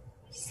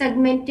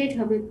 সেগমেন্টেড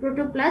হবে।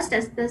 প্রোটোপ্লাস্ট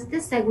আস্তে আস্তে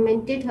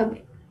সেগমেন্টেড হবে।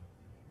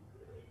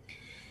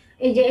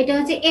 এই যে এটা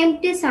হচ্ছে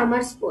এমটি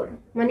সামার স্পোর,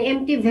 মানে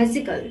এমটি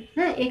ভেসিকল।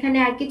 হ্যাঁ, এখানে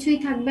আর কিছুই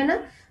থাকবে না,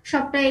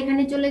 সবটা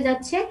এখানে চলে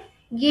যাচ্ছে,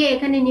 গিয়ে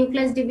এখানে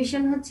নিউক্লিয়াস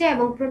ডিভিশন হচ্ছে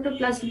এবং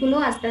প্রোটোপ্লাস্ট গুলো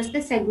আস্তে আস্তে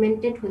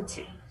সেগমেন্টেড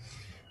হচ্ছে।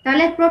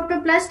 তাহলে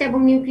প্রোটোপ্লাস্ট এবং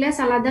নিউক্লিয়াস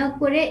আলাদা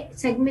করে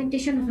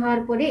সেগমেন্টেশন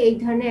হওয়ার পরে এই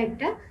ধরনের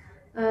একটা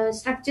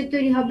স্ট্রাকচার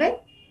তৈরি হবে,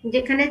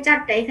 যেখানে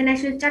এখানে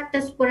আসলে চারটা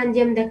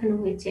স্পোরাঞ্জিয়াম দেখানো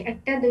হয়েছে।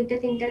 একটা, দুইটা,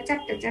 তিনটা,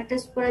 চারটা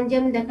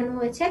স্পোরাঞ্জিয়াম দেখানো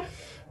হয়েছে।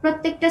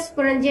 প্রত্যেকটা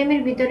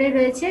স্পোরাঞ্জিয়ামের ভিতরে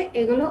রয়েছে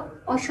এগুলো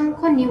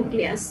অসংখ্য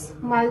নিউক্লিয়াস,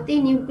 মাল্টি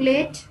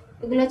নিউক্লিয়েট,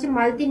 এগুলো হচ্ছে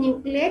মাল্টি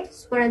নিউক্লিয়েট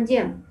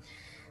স্পোরাঞ্জিয়াম।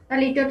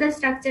 তাহলে এই টোটাল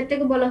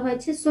স্ট্রাকচারটাকে বলা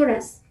হয়েছে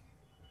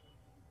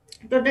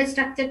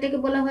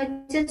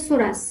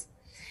সোরাস।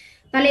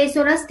 তাহলে এই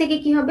সোরাস থেকে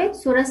কি হবে,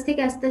 সোরাস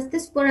থেকে আস্তে আস্তে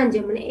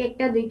স্পোরাঞ্জিয়াম, মানে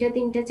একটা, দুইটা,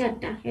 তিনটা,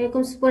 চারটা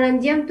এরকম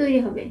স্পোরাঞ্জিয়াম তৈরি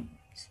হবে।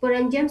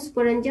 স্পোরাঞ্জিয়াম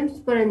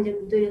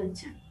তৈরি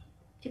হচ্ছে।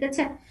 ঠিক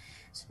আছে,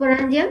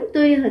 স্পোরাঞ্জিয়াম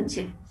তৈরি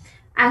হচ্ছে।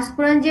 আর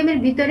স্পোরাঞ্জিয়ামের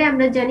ভিতরে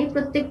আমরা জানি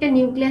প্রত্যেকটা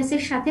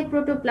নিউক্লিয়াসের সাথে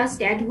প্রোটোপ্লাস্ট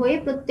অ্যাড হয়ে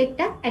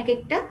প্রত্যেকটা এক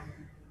একটা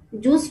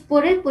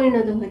জুস্পোরে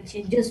পরিণত হচ্ছে,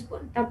 জুস্পোর।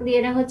 তারপরে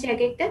এরা হচ্ছে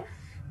এক একটা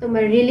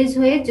তোমার রিলিজ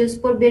হয়ে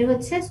জুস্পোর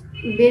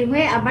বের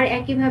হয়ে আবার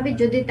একইভাবে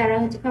যদি তারা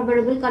হচ্ছে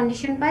ফেভারেবল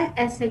কন্ডিশন পায়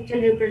অ্যাসেক্সুয়াল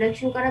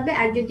রিপ্রোডাকশন করাবে,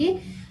 আর যদি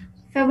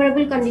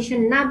ফেভারেবল কন্ডিশন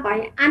না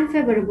পায়,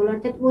 আনফেভারেবল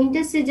অর্থাৎ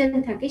উইন্টার সিজন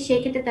থাকে, সেই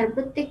ক্ষেত্রে তার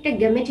প্রত্যেকটা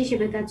গ্যামেট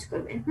হিসেবে কাজ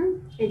করবে।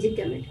 এই যে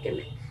গ্যামেট।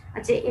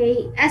 আচ্ছা, এই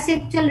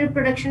অ্যাসেক্সুয়াল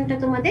রিপ্রোডাকশনটা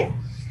তোমাদের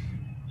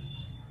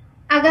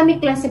আগামী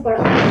ক্লাসে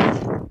পড়াবো।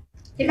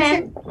 ঠিক আছে,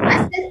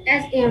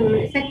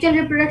 সেক্সুয়াল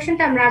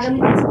রিপ্রোডাকশনটা আমরা আগামী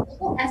ক্লাসে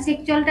পড়বো।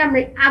 অ্যাসেক্সুয়ালটা আমরা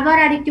আবার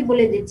আরেকটু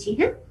বলে দিচ্ছি।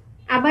 হ্যাঁ,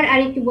 আবার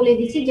আরেকটু বলে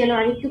দিচ্ছি যেন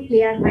আরেকটু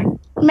ক্লিয়ার হয়।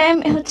 ম্যাম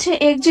হচ্ছে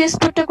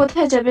এক্সোস্পোরটা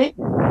কোথায় যাবে?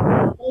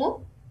 হ্যালো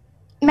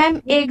ম্যাম,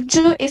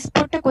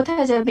 এক্সোস্পোরটা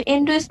কোথায় যাবে?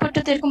 এন্ডোস্পোরটা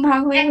তো এরকম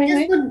ভাগ হয়ে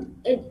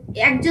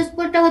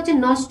একজোস্পোরটা হচ্ছে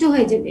নষ্ট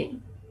হয়ে যাবে।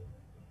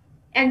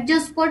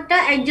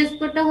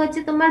 একজোস্পোরটা হচ্ছে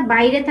তোমার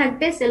বাইরে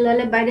থাকবে, সেল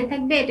ওয়ালের বাইরে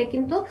থাকবে, এটা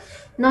কিন্তু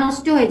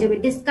নষ্ট হয়ে যাবে,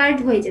 ডিসকার্ড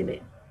হয়ে যাবে।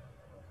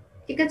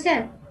 ঠিক আছে,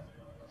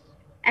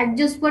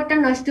 একজোস্পোরটা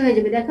নষ্ট হয়ে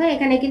যাবে। দেখো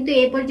এখানে কিন্তু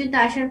এই পর্যন্ত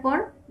আসার পর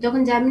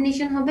যখন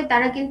জার্মিনেশন হবে,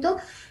 তারা কিন্তু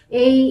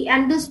এই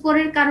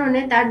অ্যান্ডোস্পোরের কারণে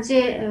তার যে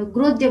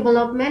গ্রোথ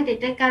ডেভেলপমেন্ট,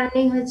 এটার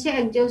কারণেই হচ্ছে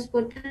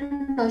একজোস্পোরটা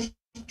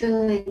নষ্ট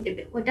হয়ে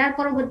যাবে, ওটার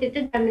পরবর্তীতে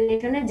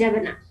জার্মিনেশনে যাবে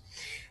না।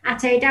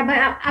 আচ্ছা, এটা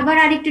আবার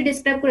আরেকটু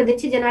ডিসক্রাইব করে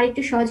দিচ্ছি যেন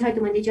আরেকটু সহজ হয়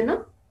তোমাদের জন্য।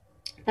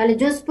 তাহলে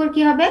জোস্পোর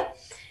কি হবে,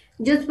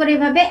 জোস্পোর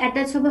এভাবে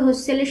অ্যাটাচ হবে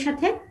হোস্ট সেলের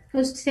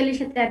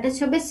সাথে অ্যাটাচ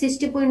হবে,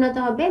 সিস্টে পরিণত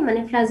হবে, মানে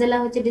ফ্লাজেলা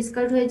হচ্ছে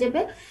ডিসকার্ড হয়ে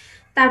যাবে।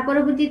 তার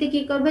পরবর্তীতে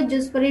কি করবে,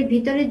 জোস্পোরের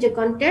ভিতরে যে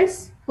কন্টেন্টস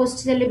হোস্ট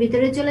সেলের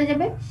ভিতরে চলে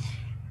যাবে।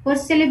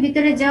 হোস্ট সেলের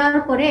ভিতরে যাওয়ার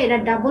পরে এরা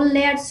ডাবল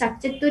লেয়ার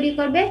স্ট্রাকচার তৈরি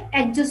করবে,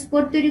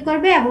 একজোস্পোর তৈরি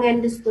করবে এবং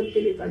অ্যান্ডোস্পোর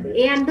তৈরি করবে।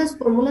 এই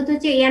অ্যান্ডোস্পোর মূলত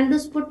হচ্ছে, এই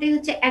অ্যান্ডোস্পোরটাই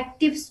হচ্ছে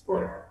অ্যাক্টিভ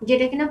স্পোর,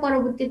 যেটা কিনা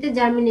পরবর্তীতে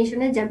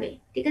জার্মিনেশনে যাবে।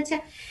 ঠিক আছে,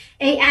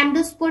 এই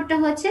অ্যান্ডোস্পোরটা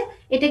হচ্ছে,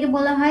 এটাকে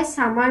বলা হয়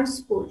summer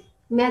spore,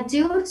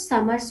 mature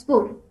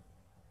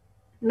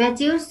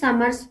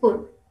summer spore.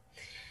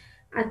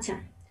 আচ্ছা,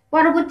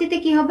 পরবর্তীতে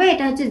কি হবে,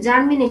 এটা হচ্ছে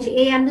জার্মিনেশন,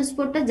 এই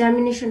অ্যান্ডোস্পোরটা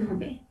জার্মিনেশন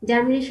হবে।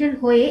 জার্মিনেশন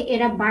হয়ে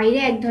এরা বাইরে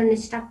এক ধরনের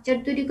স্ট্রাকচার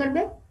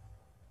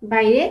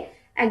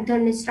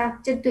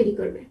তৈরি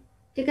করবে।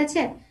 ঠিক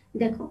আছে,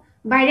 দেখো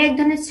বাইরে এক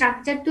ধরনের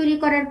স্ট্রাকচার তৈরি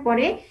করার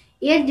পরে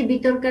এর যে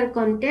ভিতরকার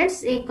কন্টেন্টস,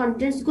 এই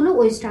কন্টেন্টস গুলো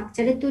ওই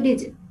স্ট্রাকচারে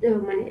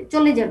মানে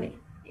চলে যাবে।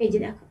 এই যে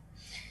দেখো,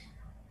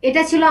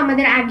 এটা ছিল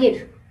আমাদের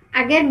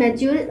আগের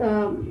ম্যাচিউর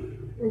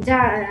যা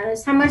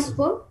সামার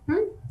স্পোর।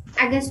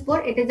 আগের স্পোর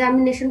এটা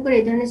জার্মিনেশন করে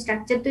এই ধরনের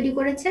স্ট্রাকচার তৈরি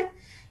করেছে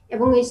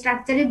এবং এই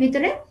স্ট্রাকচারের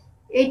ভিতরে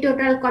এই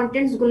টোটাল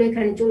কন্টেন্টস গুলো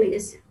এখানে চলে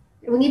গেছে।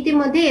 এবং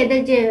ইতিমধ্যে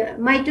এদের যে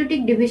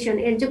মাইটোটিক ডিভিশন,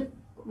 এর যে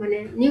মানে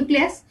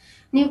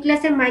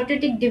নিউক্লিয়াসের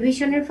মাইটোটিক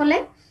ডিভিশনের ফলে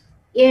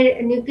এর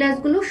নিউক্লিয়াস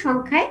গুলো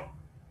সংখ্যায়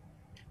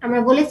আমরা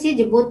বলেছি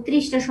যে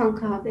 32টা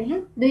সংখ্যা হবে।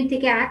 হ্যাঁ, 2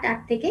 থেকে 8,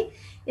 8 থেকে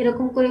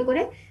এরকম করে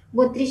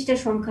 32টা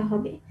সংখ্যা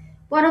হবে।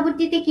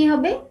 পরবর্তীতে কি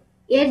হবে,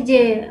 এর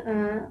যে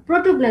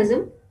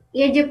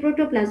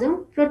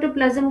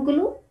প্রোটোপ্লাজম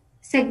গুলো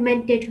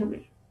সেগমেন্টেড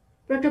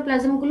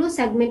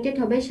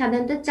হবে।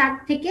 সাধারণত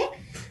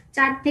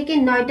 4 থেকে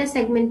 9টা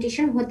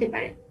সেগমেন্টেশন হতে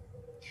পারে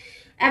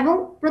এবং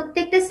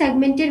প্রত্যেকটা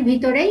সেগমেন্টের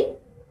ভিতরেই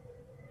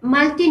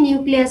মাল্টি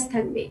নিউক্লিয়াস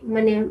থাকবে,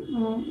 মানে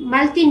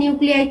মাল্টি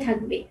নিউক্লিয়াই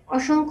থাকবে,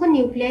 অসংখ্য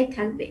নিউক্লিয়াই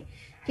থাকবে।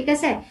 ঠিক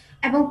আছে,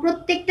 এবং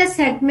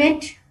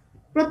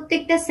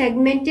প্রত্যেকটা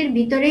সেগমেন্টের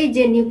ভিতরেই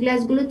যে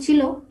নিউক্লিয়াস গুলো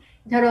ছিল,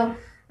 ধরো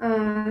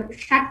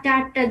 7টা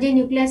 8টা যে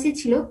নিউক্লিয়াসই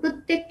ছিল,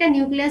 প্রত্যেকটা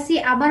নিউক্লিয়াসই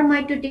আবার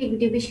মাইটোটিক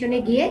ডিভিশনে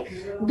গিয়ে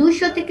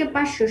 200 থেকে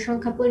 500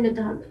 সংখ্যা পরিণত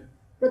হবে।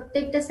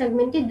 প্রত্যেকটা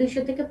সেগমেন্টে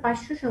 200 থেকে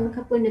 500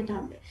 সংখ্যা পরিণত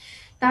হবে।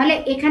 তাহলে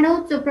এখানেও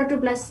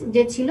প্রোটোপ্লাস্ট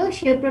যে ছিল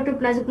সেই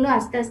প্রোটোপ্লাস্ট গুলো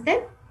আস্তে আস্তে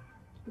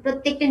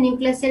প্রত্যেকটা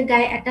নিউক্লিয়াসের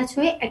গায়ে অ্যাটাচ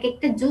হয়ে এক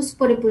একটা জুস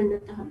পরে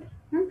পরিণত হবে।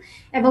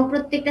 এবং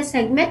প্রত্যেকটা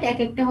সেগমেন্ট এক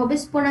একটা হবে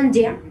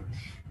স্পোরাঞ্জিয়াম।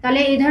 তাহলে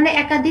এই ধরনের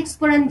একাধিক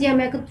স্পোরাঞ্জিয়াম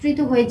একত্রিত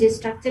হয়ে যে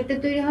স্ট্রাকচারটা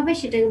তৈরি হবে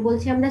সেটাকে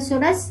বলছি আমরা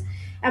সোরাস।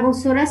 এবং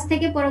সোরাস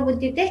থেকে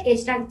পরবর্তীতে এই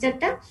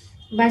স্ট্রাকচারটা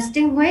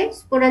বাস্টিং হয়ে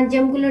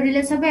স্পোরাঞ্জিয়াম গুলো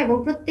রিলিজ হবে এবং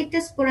প্রত্যেকটা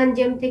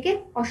স্পোরাঞ্জিয়াম থেকে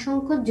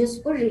অসংখ্য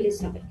জুস্পোর রিলিজ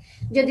হবে।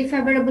 যদি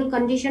ফেভারেবল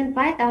কন্ডিশন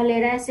পায় তাহলে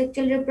এরা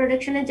সেক্সুয়াল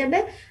রিপ্রোডাকশনে যাবে,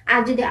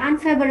 আর যদি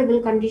আনফেভারেবল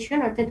কন্ডিশন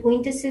অর্থাৎ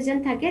উইন্টার সিজন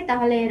থাকে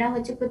তাহলে এরা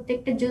হচ্ছে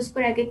প্রত্যেকটা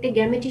জুস্পোর এক একটা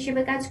গ্যামেট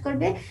হিসেবে কাজ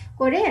করবে,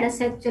 করে এরা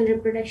সেক্সুয়াল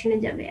রিপ্রোডাকশনে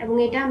যাবে। এবং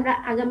এটা আমরা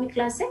আগামী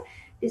ক্লাসে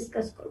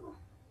ডিসকাস করব।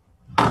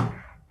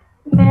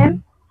 ম্যাম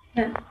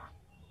হ্যাঁ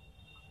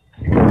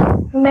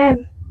ম্যাম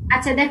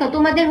আচ্ছা দেখো,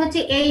 তোমাদের হচ্ছে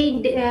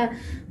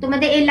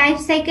তোমাদের এই লাইফ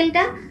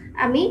সাইকেলটা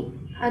আমি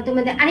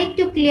তোমাদের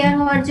আরেকটু ক্লিয়ার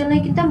হওয়ার জন্য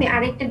কিন্তু আমি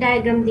আরেকটা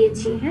ডায়াগ্রাম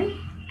দিয়েছি। হ্যাঁ,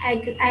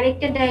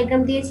 আরেকটা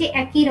ডায়াগ্রাম দিয়েছি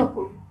একই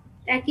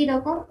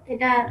রকম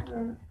এটা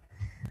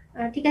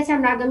ঠিক আছে,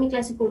 আমরা আগামী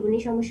ক্লাসে করবো নি,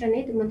 সমস্যা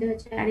নেই। তোমাদের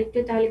হচ্ছে আরেকটু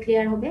তাহলে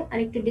ক্লিয়ার হবে,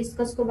 আরেকটু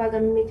ডিসকাস করবো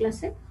আগামী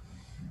ক্লাসে।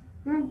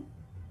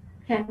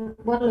 হ্যাঁ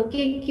বলো,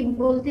 কি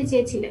বলতে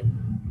চেয়েছিলে?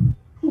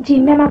 জি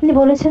ম্যাম, আপনি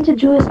বলেছেন যে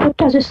জু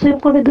স্পটটা যে সুইম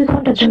করবে 2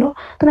 ঘন্টার জন্য,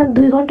 তো ম্যাম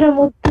 2 ঘন্টার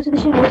মধ্যে যদি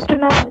সে হোস্ট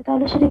না হয়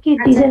তাহলে সেটা কি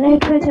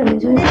ডিজেনারেট হয়ে যাবে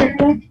জু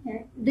স্পটটা?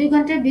 2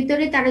 ঘন্টার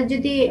ভিতরে তারা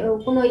যদি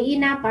কোনো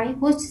না পায়,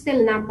 হোস্ট সেল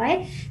না পায়,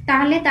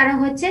 তাহলে তারা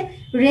হচ্ছে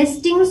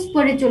রেস্টিং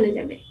স্পোরে চলে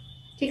যাবে।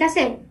 ঠিক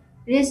আছে,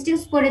 রেস্টিং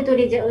স্পোরে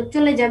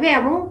চলে যাবে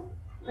এবং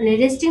মানে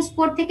রেস্টিং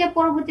স্পোর থেকে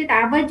পরবর্তীতে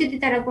আবার যদি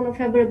তারা কোনো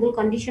ফেভারেবল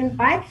কন্ডিশন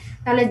পায়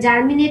তাহলে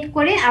জার্মিনেট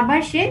করে আবার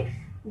সে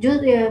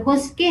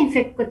হোস্টকে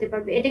ইনফেক্ট করতে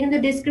পারবে। এটা কিন্তু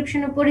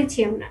ডেসক্রিপশনে পড়েছি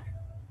আমরা।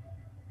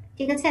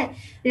 ঠিক আছে,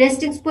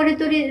 রেস্টিং স্পোরে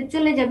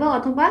চলে যাবে,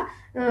 অথবা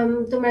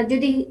তোমরা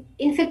যদি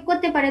ইনফেক্ট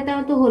করতে পারে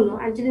তাহলে তো হলো,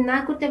 আর যদি না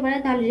করতে পারে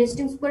তাহলে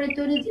রেস্টিং স্পোরে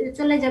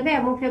চলে যাবে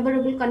এবং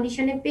ফেভারেবল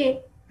কন্ডিশনে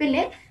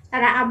পেলে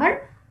তারা আবার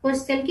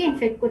হোস্ট সেলকে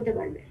ইনফেক্ট করতে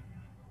পারবে।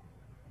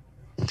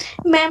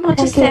 ম্যাম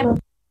হচ্ছে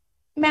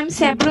ম্যাম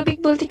স্যাপ্রোবিক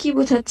বলতে কি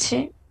বোঝাচ্ছে?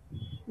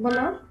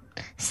 বলো।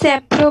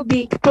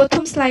 স্যাপ্রোবিক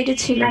প্রথম স্লাইডে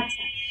ছিল।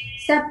 আচ্ছা,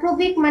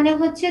 স্যাপ্রোবিক মানে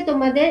হচ্ছে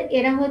তোমাদের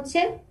এরা হচ্ছে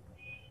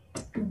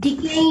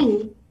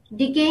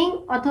ডিকেইং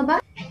অথবা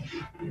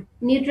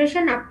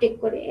নিউট্রিশন আপটেক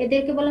করে,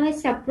 এদেরকে বলা হয়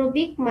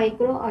স্যাপ্রোবিক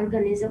মাইক্রো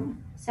অর্গানিজম,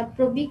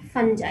 স্যাপ্রোবিক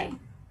ফানজাই।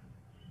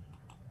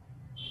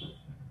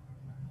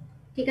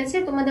 ঠিক আছে,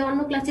 তোমাদের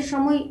অন্য ক্লাসের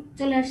সময়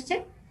চলে আসছে।